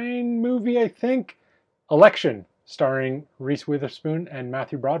 1999 movie, I think, Election, starring Reese Witherspoon and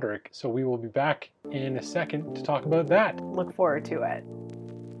Matthew Broderick. So we will be back in a second to talk about that. Look forward to it.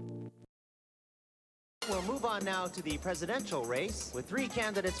 We'll move on now to the presidential race with 3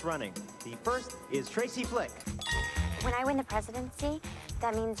 candidates running. The first is Tracy Flick. When I win the presidency,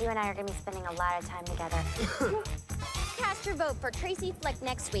 that means you and I are going to be spending a lot of time together. Cast your vote for Tracy Flick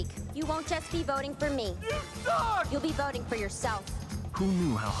next week. You won't just be voting for me. You suck! You'll be voting for yourself. Who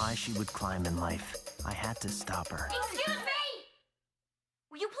knew how high she would climb in life? I had to stop her. Excuse me!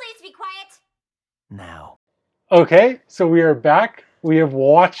 Will you please be quiet? Now. Okay, so we are back. We have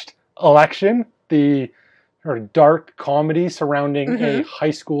watched Election, the sort of dark comedy surrounding a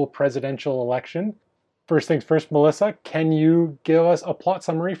high school presidential election. First things first, Melissa, can you give us a plot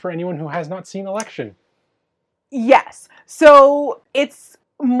summary for anyone who has not seen Election? Yes. So it's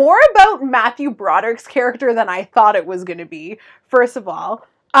more about Matthew Broderick's character than I thought it was going to be, first of all.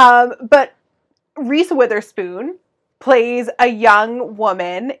 But Reese Witherspoon plays a young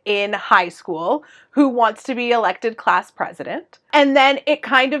woman in high school who wants to be elected class president. And then it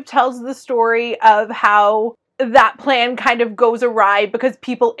kind of tells the story of how that plan kind of goes awry because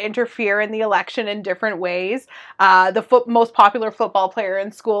people interfere in the election in different ways. The most popular football player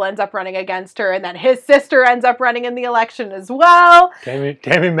in school ends up running against her, and then his sister ends up running in the election as well. Tammy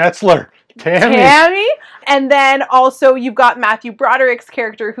Metzler. Tammy. And then also you've got Matthew Broderick's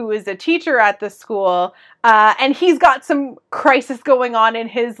character, who is a teacher at the school, and he's got some crisis going on in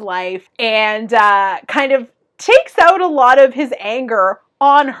his life, and kind of takes out a lot of his anger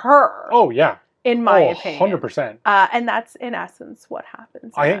on her. Oh, yeah. In my opinion. 100%. And that's, in essence, what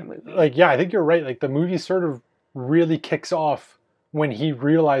happens in that movie. I think you're right. Like, the movie sort of really kicks off when he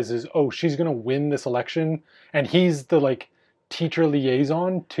realizes, oh, she's going to win this election. And he's the, like, teacher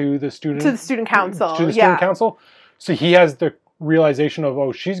liaison to the student... To the student council. To the student council. So he has the realization of,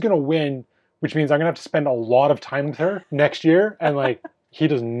 oh, she's going to win, which means I'm going to have to spend a lot of time with her next year. And, like, he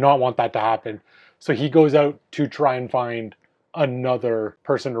does not want that to happen. So he goes out to try and find another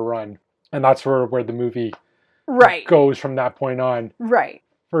person to run. And that's where the movie goes from that point on. Right.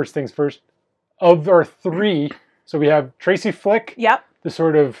 First things first. Of our three, so we have Tracy Flick. Yep. The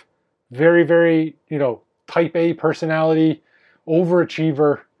sort of very, very, type A personality,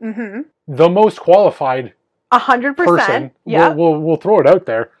 overachiever. Mm-hmm. The most qualified 100%. person. Yeah. We'll throw it out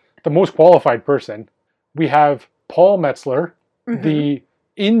there. The most qualified person. We have Paul Metzler, the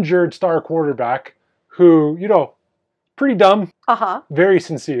injured star quarterback, who, pretty dumb. Very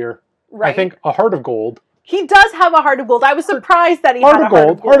sincere. Right. I think a heart of gold. He does have a heart of gold. I was surprised that he had a heart of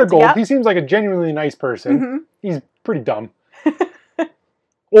gold. Heart of gold. Yep. He seems like a genuinely nice person. He's pretty dumb.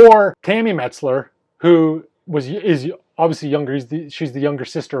 Or Tammy Metzler, who is obviously younger. She's the younger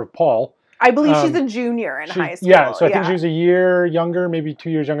sister of Paul. I believe she's a junior in high school. Yeah, so I think she was a year younger, maybe 2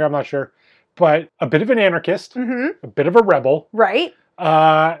 years younger. I'm not sure. But a bit of an anarchist, a bit of a rebel. Right.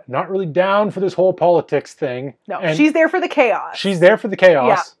 Not really down for this whole politics thing. No, and she's there for the chaos. She's there for the chaos.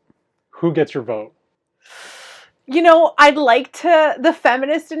 Yeah. Who gets your vote? I'd like to... The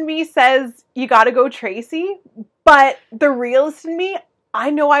feminist in me says, you gotta go Tracy. But the realist in me,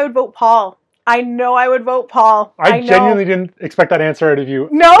 I know I would vote Paul. I genuinely didn't expect that answer out of you.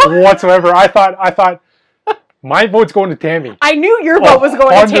 No? Whatsoever. I thought... My vote's going to Tammy. I knew your vote was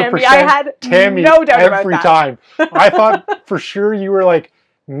going to Tammy. I had Tammy no doubt about that. Every time. I thought for sure you were like,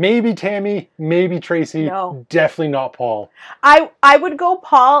 maybe Tammy, maybe Tracy, definitely not Paul. I would go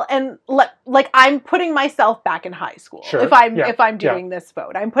Paul, and I'm putting myself back in high school. Sure. If I'm doing this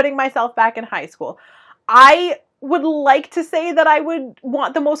vote. I'm putting myself back in high school. I would like to say that I would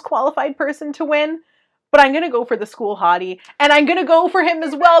want the most qualified person to win, but I'm going to go for the school hottie, and I'm going to go for him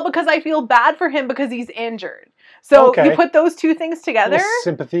as well because I feel bad for him because he's injured. So you put those two things together.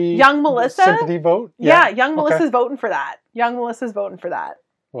 Sympathy. Young Melissa. Sympathy vote. Yeah, young Melissa's voting for that.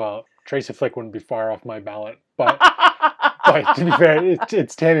 Well, Tracy Flick wouldn't be far off my ballot, but to be fair,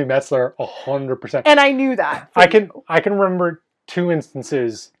 it's Tammy Metzler 100%. And I knew that. I can remember two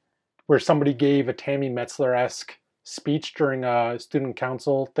instances where somebody gave a Tammy Metzler-esque speech during a student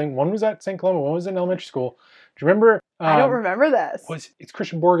council thing. One was at St. Clement, one was in elementary school. Do you remember? I don't remember this. It's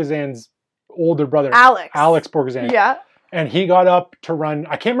Christian Borgazan's older brother, Alex Borgazan. Yeah. And he got up to run,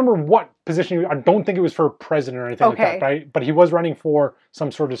 I can't remember what position, I don't think it was for president or anything like that, right? But he was running for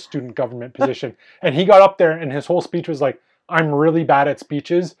some sort of student government position. And he got up there and his whole speech was like, I'm really bad at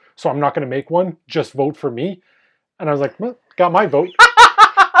speeches, so I'm not going to make one. Just vote for me. And I was like, well, got my vote.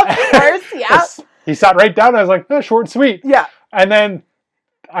 Of course, yeah. He sat right down and I was like, short and sweet. Yeah. And then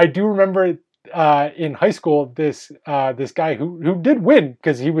I do remember in high school, this guy who did win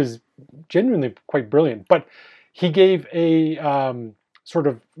because he was genuinely quite brilliant, but he gave a sort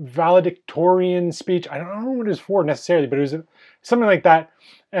of valedictorian speech. I don't know what it was for necessarily, but it was something like that.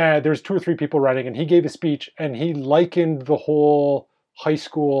 There's 2 or 3 people running, and he gave a speech, and he likened the whole high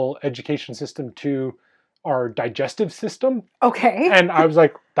school education system to our digestive system. Okay. And I was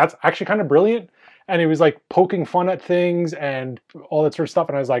like, that's actually kind of brilliant. And it was like poking fun at things and all that sort of stuff.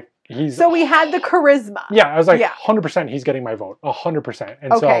 And I was like, So he had the charisma. Yeah, I was like, 100% he's getting my vote. 100%.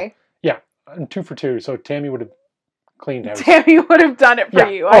 And so, yeah, and 2 for 2. So Tammy would have cleaned house. Tammy would have done it for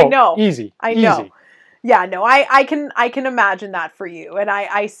you. I know. Easy. I know. Yeah, no, I can imagine that for you. And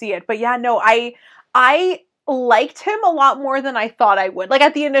I see it. But yeah, no, I liked him a lot more than I thought I would. Like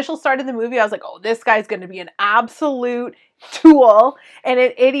at the initial start of the movie, I was like, oh, this guy's going to be an absolute tool and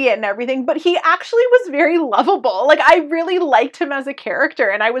an idiot and everything, but he actually was very lovable. Like, I really liked him as a character,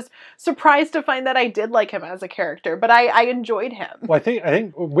 and I was surprised to find that I did like him as a character, but I enjoyed him. Well, I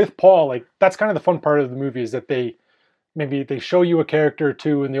think with Paul, like, that's kind of the fun part of the movie, is that they show you a character or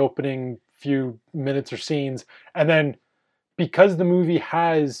two in the opening few minutes or scenes, and then because the movie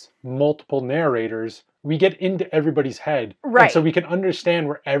has multiple narrators, we get into everybody's head. Right. And so we can understand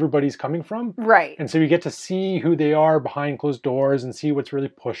where everybody's coming from. Right. And so you get to see who they are behind closed doors and see what's really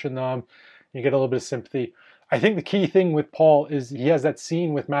pushing them. You get a little bit of sympathy. I think the key thing with Paul is he has that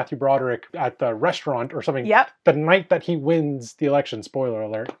scene with Matthew Broderick at the restaurant or something. Yep. The night that he wins the election. Spoiler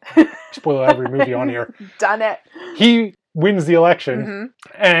alert. Spoiler every movie on here. Done it. He wins the election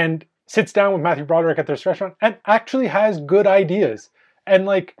and sits down with Matthew Broderick at this restaurant and actually has good ideas. And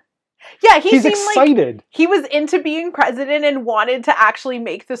like, yeah, he's seemed excited. Like he was into being president and wanted to actually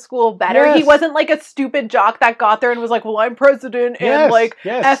make the school better. Yes. He wasn't like a stupid jock that got there and was like, well, I'm president and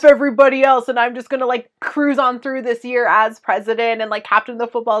F everybody else, and I'm just going to like cruise on through this year as president and like captain the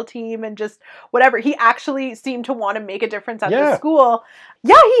football team and just whatever. He actually seemed to want to make a difference at the school.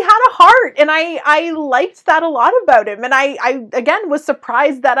 Yeah, he had a heart, and I liked that a lot about him. And I again was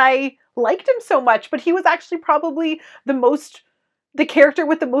surprised that I liked him so much, but he was actually probably the character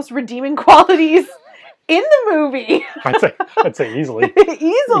with the most redeeming qualities in the movie. I'd say easily.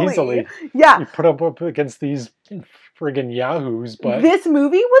 Easily. Yeah. You put up against these friggin' yahoos, but this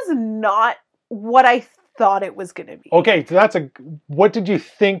movie was not what I thought it was going to be. Okay, so what did you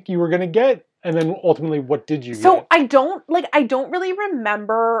think you were going to get? And then ultimately, what did you get? So I don't really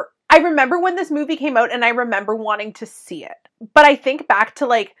remember. I remember when this movie came out and I remember wanting to see it. But I think back to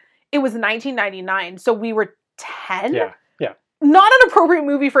like, it was 1999, so we were 10. Yeah. Not an appropriate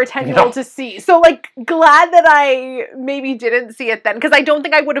movie for a 10-year-old to see. So, like, glad that I maybe didn't see it then, because I don't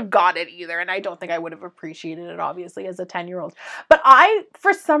think I would have got it either, and I don't think I would have appreciated it, obviously, as a 10-year-old. But I,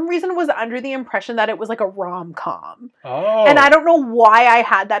 for some reason, was under the impression that it was, like, a rom-com. Oh. And I don't know why I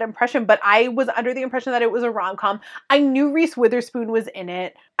had that impression, but I was under the impression that it was a rom-com. I knew Reese Witherspoon was in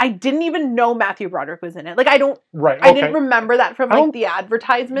it. I didn't even know Matthew Broderick was in it. Like, I didn't remember that from, like, the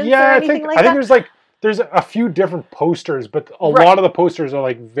advertisements or anything like that. I think there's a few different posters, but a lot of the posters are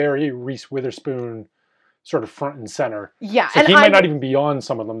like very Reese Witherspoon sort of front and center. Yeah. So he might not even be on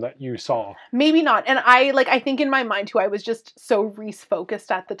some of them that you saw. Maybe not. And I think in my mind too, I was just so Reese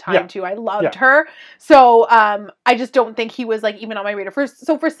focused at the time too. I loved her. So I just don't think he was like even on my radar.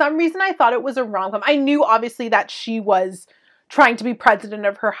 So for some reason I thought it was a rom-com. I knew obviously that she was trying to be president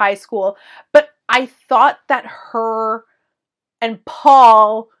of her high school, but I thought that her and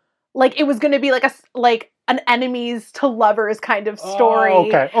Paul, like, it was going to be like an enemies to lovers kind of story.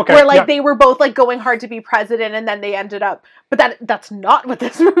 Okay. Where like they were both like going hard to be president and then they ended up, but that's not what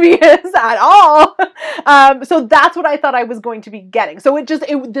this movie is at all. So that's what I thought I was going to be getting. So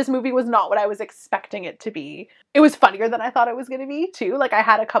this movie was not what I was expecting it to be. It was funnier than I thought it was going to be too. Like I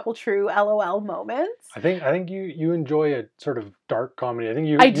had a couple true LOL moments. I think you enjoy a sort of dark comedy. I think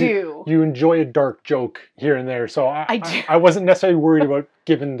you enjoy a dark joke here and there. So I wasn't necessarily worried about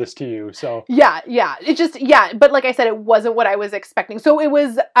giving this to you. So yeah. But like I said, it wasn't what I was expecting. So it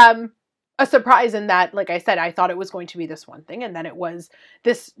was a surprise in that, like I said, I thought it was going to be this one thing, and then it was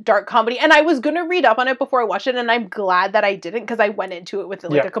this dark comedy. And I was going to read up on it before I watched it, and I'm glad that I didn't, because I went into it with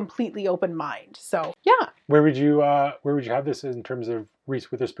like a completely open mind. So yeah. Where would you have this in terms of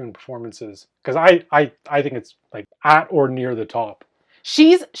Reese Witherspoon performances? Because I think it's like at or near the top.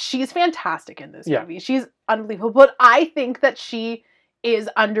 She's fantastic in this movie. She's unbelievable. But I think that she is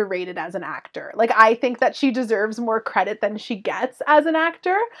underrated as an actor. Like, I think that she deserves more credit than she gets as an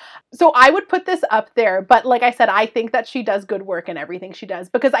actor. So I would put this up there. But like I said, I think that she does good work in everything she does,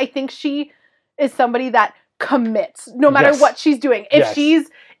 because I think she is somebody that commits no matter what she's doing. If she's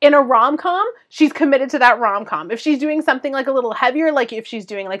in a rom-com, she's committed to that rom-com. If she's doing something like a little heavier, like if she's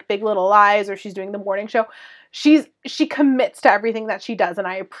doing like Big Little Lies or she's doing The Morning Show, she commits to everything that she does, and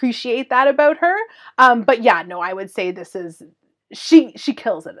I appreciate that about her. But yeah, no, I would say this is she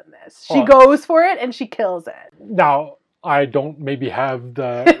kills it in this. She goes for it and she kills it. Now, I don't maybe have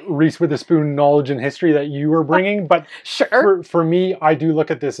the Reese Witherspoon knowledge and history that you were bringing, but for me, I do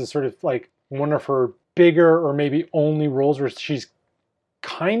look at this as sort of like one of her bigger or maybe only roles where she's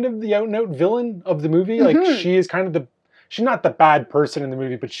kind of the out-and-out villain of the movie. Like she is kind of she's not the bad person in the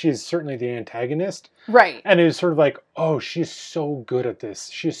movie, but she is certainly the antagonist. Right. And it was sort of like, oh, she's so good at this.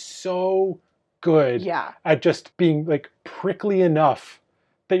 She's so good at just being like prickly enough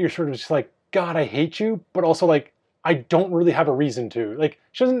that you're sort of just like, God, I hate you, but also like, I don't really have a reason to. Like,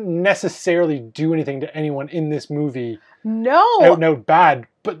 she doesn't necessarily do anything to anyone in this movie. No. Out and out bad,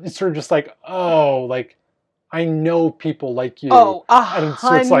 but it's sort of just like, oh, like, I know people like you. Oh, And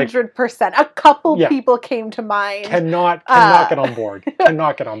so it's like, 100%. A couple Yeah. people came to mind. cannot get on board.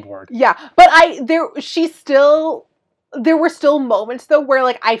 Cannot get on board. Yeah, but there were still moments though where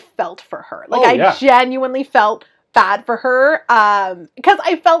like I felt for her. Like I genuinely felt bad for her because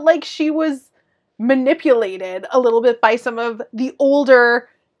I felt like she was manipulated a little bit by some of the older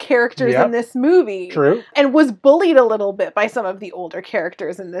characters in this movie. True. And was bullied a little bit by some of the older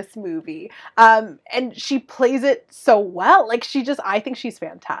characters in this movie. And she plays it so well. Like I think she's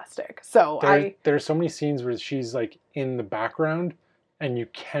fantastic. So there's so many scenes where she's like in the background and you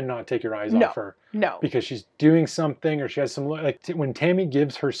cannot take your eyes off her. No. Because she's doing something or she has some, like when Tammy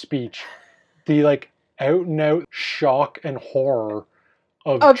gives her speech, the like out and out shock and horror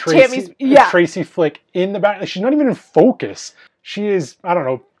of Tracy Flick in the back. Like, she's not even in focus. She is, I don't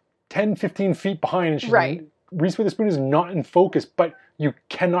know, 10, 15 feet behind. And she's Reese Witherspoon is not in focus, but you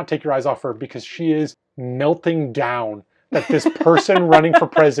cannot take your eyes off her because she is melting down that this person running for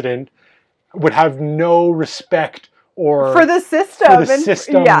president would have no respect or for the system.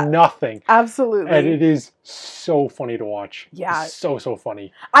 Nothing. Absolutely. And it is so funny to watch. Yeah. It's so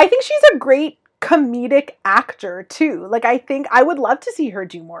funny. I think she's a great comedic actor too. Like I think I would love to see her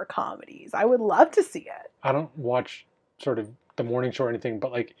do more comedies. I would love to see it. I don't watch sort of the morning show or anything,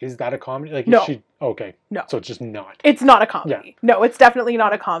 but like, is that a comedy? Like, no. Is she okay? No, so it's just not. It's not a comedy. Yeah. No, it's definitely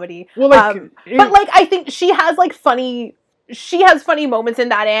not a comedy. Well, like, but like, I think she has like funny. She has funny moments in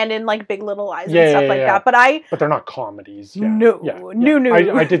that and in like Big Little Lies and stuff like that. But they're not comedies. Yeah. No.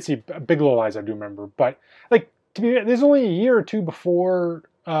 I did see Big Little Lies. I do remember, but like there's only a year or two before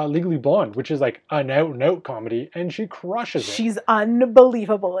Legally Blonde, which is like an out and out comedy, and she crushes it. She's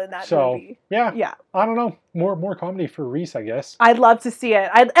unbelievable in that movie. Yeah. I don't know, more comedy for Reese, I guess. I'd love to see it.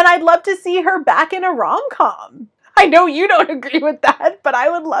 I'd love to see her back in a rom-com. I know you don't agree with that, but I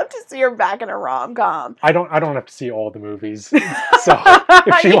would love to see her back in a rom-com. I don't have to see all the movies. So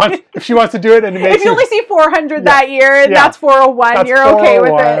if she wants to do it and it makes if you only see 400 that year, that's 401. That's you're okay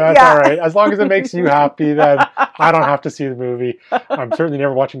with it. That's all right. As long as it makes you happy, then I don't have to see the movie. I'm certainly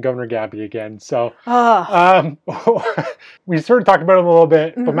never watching Governor Gabby again. So we sort of talked about him a little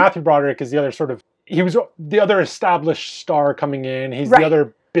bit, but Matthew Broderick is the other he was the other established star coming in. He's the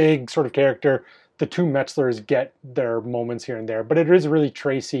other big sort of character. The two Metzlers get their moments here and there, but it is really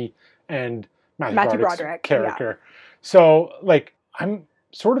Tracy and Matthew Broderick's character. Yeah. So, like, I'm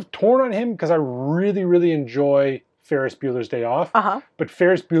sort of torn on him because I really, really enjoy Ferris Bueller's Day Off. But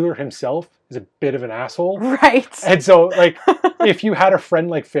Ferris Bueller himself is a bit of an asshole. Right. And so, like, if you had a friend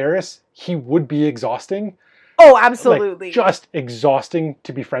like Ferris, he would be exhausting. Oh, absolutely. Like, just exhausting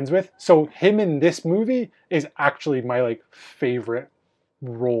to be friends with. So him in this movie is actually my, like, favorite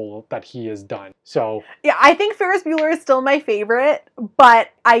role that he has done. So yeah, I think Ferris Bueller is still my favorite, but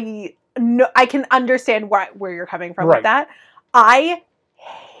I can understand where you're coming from with that. I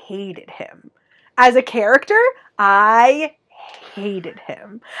hated him as a character. I hated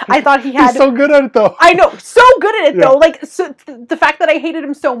him. I thought he's so good at it though. I know, so good at it though. Like, so the fact that I hated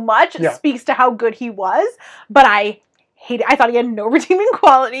him so much speaks to how good he was. But I thought he had no redeeming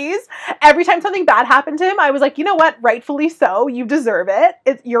qualities. Every time something bad happened to him, I was like, you know what? Rightfully so. You deserve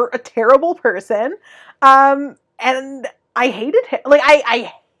it. You're a terrible person. And I hated him. Like,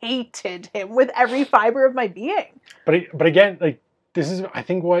 I hated him with every fiber of my being. But again, like, this is, I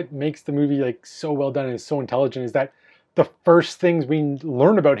think, what makes the movie, like, so well done and is so intelligent is that the first things we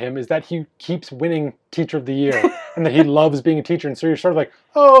learn about him is that he keeps winning Teacher of the Year and that he loves being a teacher. And so you're sort of like,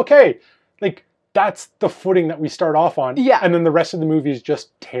 oh, okay. Like, that's the footing that we start off on. Yeah. And then the rest of the movie is just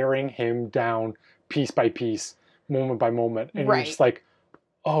tearing him down piece by piece, moment by moment. And you're just like,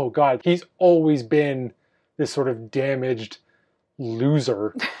 oh God, he's always been this sort of damaged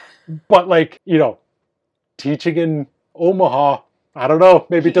loser. But like, you know, teaching in Omaha, I don't know,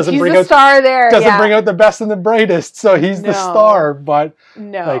 maybe it doesn't bring out star there. Doesn't bring out the best and the brightest. So he's the star. But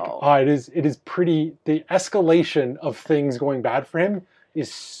like, it is pretty, the escalation of things going bad for him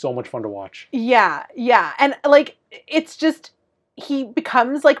is so much fun to watch. Yeah. And like, it's just, he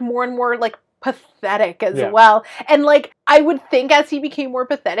becomes like more and more like pathetic as well. And like, I would think as he became more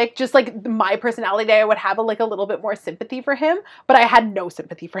pathetic, just like my personality, I would have a little bit more sympathy for him, but I had no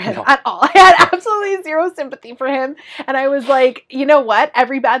sympathy for him at all. I had absolutely zero sympathy for him. And I was like, you know what?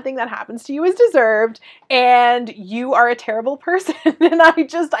 Every bad thing that happens to you is deserved, and you are a terrible person. And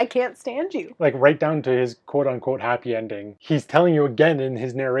I can't stand you. Like, right down to his quote unquote happy ending. He's telling you again in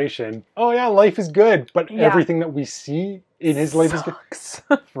his narration, oh yeah, life is good. But everything that we see in his life is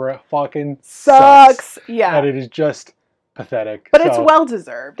good. For a fucking sucks. Yeah. And it is just pathetic. But it's well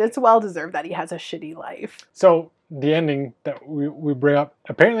deserved. It's well deserved that he has a shitty life. So the ending that we bring up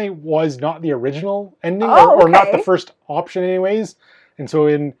apparently was not the original ending, Oh, or not the okay. first option anyways. And so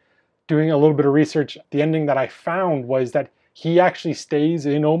in doing a little bit of research, the ending that I found was that he actually stays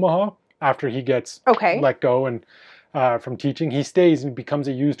in Omaha after he gets Okay. let go and from teaching. He stays and becomes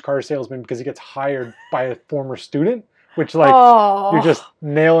a used car salesman because he gets hired by a former student, which like you're just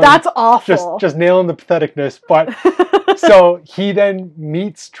nailing. That's awful. Just nailing the patheticness. But so he then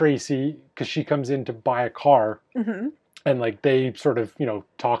meets Tracy because she comes in to buy a car. Mm-hmm. And like they sort of,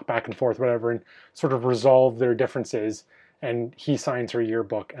 talk back and forth, whatever, and sort of resolve their differences. And he signs her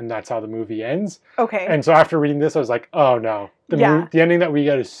yearbook, and that's how the movie ends. Okay. And so after reading this, I was like, oh no. The ending that we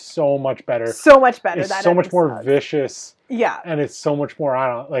get is so much better. So much better. It's so much more vicious. Yeah. And it's so much more,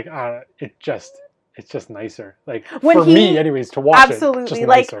 it's just nicer. Like, When for me, anyways, to watch absolutely, it, just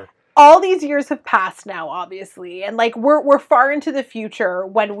like, nicer. All these years have passed now, obviously, and like we're far into the future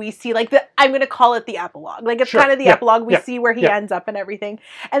when we see like I'm going to call it the epilogue. Like it's kind of the epilogue. We see where he ends up and everything,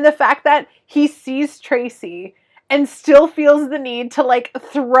 and the fact that he sees Tracy and still feels the need to like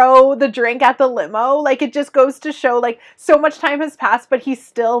throw the drink at the limo, like it just goes to show like so much time has passed, but he's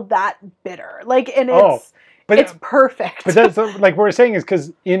still that bitter. Like, and it's perfect. But that's like what we're saying is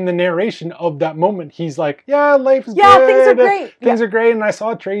because in the narration of that moment, he's like, yeah, life is good. Yeah, things are great. Things are great. And I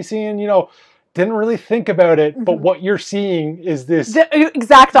saw Tracy and, didn't really think about it. Mm-hmm. But what you're seeing is this the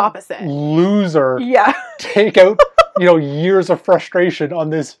exact opposite loser take out, years of frustration on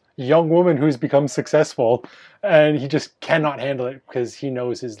this young woman who's become successful. And he just cannot handle it because he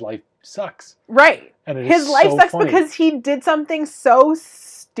knows his life sucks. Right. And his life sucks because he did something so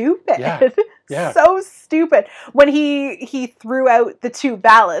stupid. Yeah. So stupid. When he threw out the 2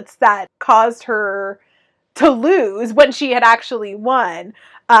 ballots that caused her to lose when she had actually won.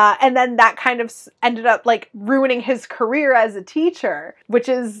 And then that kind of ended up like ruining his career as a teacher, which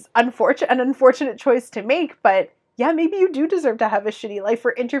is an unfortunate choice to make. But yeah, maybe you do deserve to have a shitty life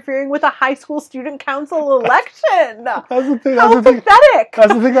for interfering with a high school student council election. That's the thing. How pathetic.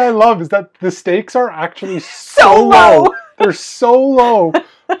 That's the thing I love is that the stakes are actually so low. They're so low.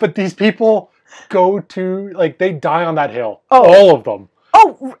 But these people go to, like, they die on that hill. All of them.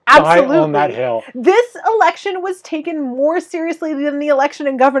 Oh, absolutely. Die on that hill. This election was taken more seriously than the election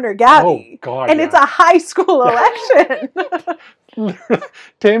in Governor Gabbi. Oh, God, and it's a high school election.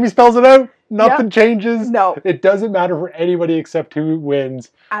 Tammy spells it out. Nothing changes. No. It doesn't matter for anybody except who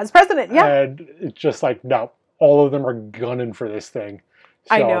wins. As president, yeah. And it's just like, no. All of them are gunning for this thing.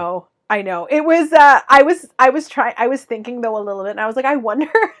 So, I know. It was, I was thinking though a little bit, and I was like, I wonder,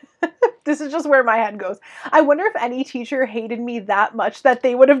 this is just where my head goes. I wonder if any teacher hated me that much that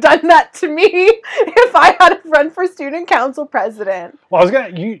they would have done that to me if I had run for student council president. Well,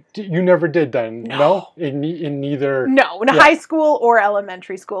 you never did then, no? In neither. No, in high school or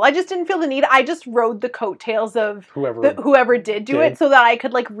elementary school. I just didn't feel the need. I just rode the coattails of whoever did it so that I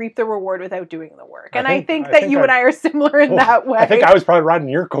could like reap the reward without doing the work. And I think that you and I are similar in that way. I think I was probably riding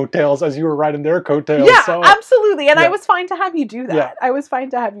your coattails as you were riding their coattails. Yeah, so. Absolutely. And I was fine to have you do that. Yeah. I was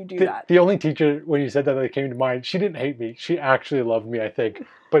fine to have you do that. The only teacher, when you said that came to mind, she didn't hate me. She actually loved me, I think.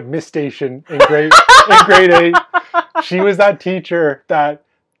 But Miss Station in grade 8, she was that teacher that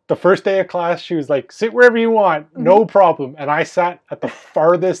the first day of class, she was like, sit wherever you want, no problem. And I sat at the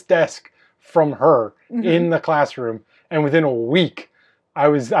farthest desk from her in the classroom. And within a week, I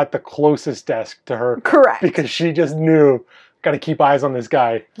was at the closest desk to her. Correct. Because she just knew, got to keep eyes on this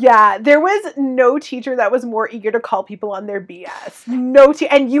guy. Yeah, there was no teacher that was more eager to call people on their BS.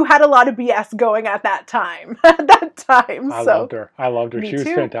 And you had a lot of BS going at that time. I loved her. She was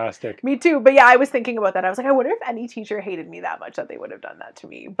fantastic. Me too. But yeah, I was thinking about that. I was like, I wonder if any teacher hated me that much that they would have done that to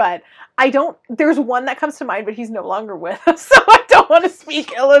me. But I don't. There's one that comes to mind, but he's no longer with us, so I don't want to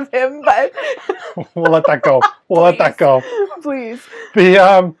speak ill of him. But we'll let that go. Let that go. Please.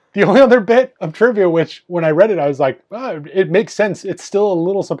 The only other bit of trivia, which when I read it, I was like, it makes sense. It's still a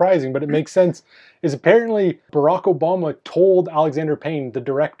little surprising, but it makes sense, is apparently Barack Obama told Alexander Payne, the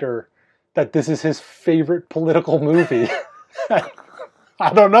director, that this is his favorite political movie.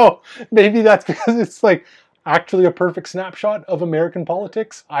 I don't know. Maybe that's because it's like actually a perfect snapshot of American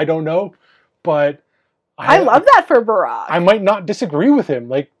politics. I don't know. But I love that for Barack. I might not disagree with him.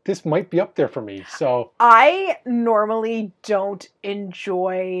 Like, this might be up there for me. So I normally don't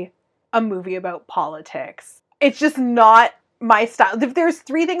enjoy a movie about politics. It's just not my style. If there's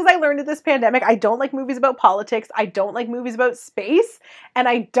 3 things I learned in this pandemic, I don't like movies about politics, I don't like movies about space, and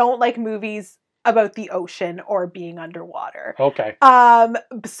I don't like movies about the ocean or being underwater. Okay.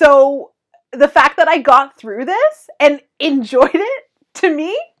 So the fact that I got through this and enjoyed it, to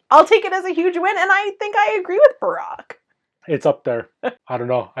me, I'll take it as a huge win, and I think I agree with Barack. It's up there. I don't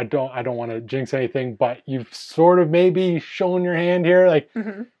know. I don't want to jinx anything, but you've sort of maybe shown your hand here. Like,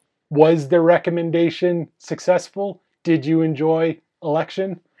 was the recommendation successful? Did you enjoy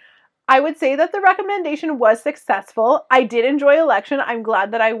Election? I would say that the recommendation was successful. I did enjoy Election. I'm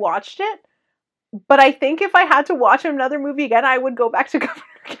glad that I watched it. But I think if I had to watch another movie again, I would go back to Governor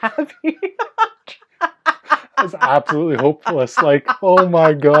Gabby. It's absolutely hopeless. Like, oh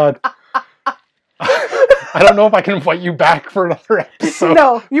my God. I don't know if I can invite you back for another episode.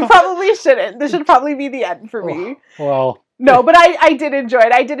 No, you probably shouldn't. This should probably be the end for me. Well. No, but I did enjoy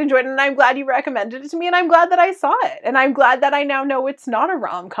it. I did enjoy it, and I'm glad you recommended it to me, and I'm glad that I saw it. And I'm glad that I now know it's not a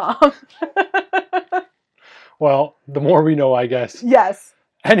rom-com. Well, the more we know, I guess. Yes.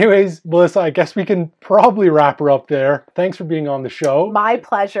 Anyways, Melissa, I guess we can probably wrap her up there. Thanks for being on the show. My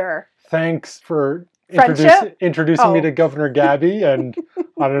pleasure. Thanks for Friendship? Me to Governor Gabby, and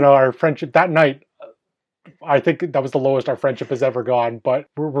I don't know, our friendship that night. I think that was the lowest our friendship has ever gone, but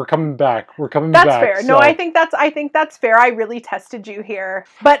we're coming back. We're coming back. That's fair. No, I think that's fair. I really tested you here,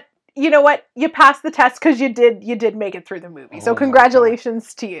 but you know what? You passed the test because you did make it through the movie. So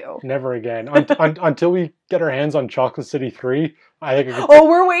congratulations to you. Never again. Until we get our hands on Chocolate City 3, I think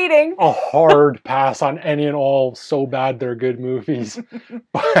we're waiting. A hard pass on any and all so bad they're good movies.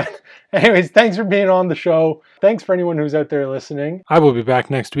 But anyways, thanks for being on the show. Thanks for anyone who's out there listening. I will be back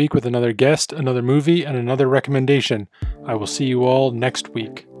next week with another guest, another movie, and another recommendation. I will see you all next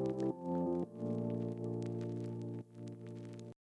week.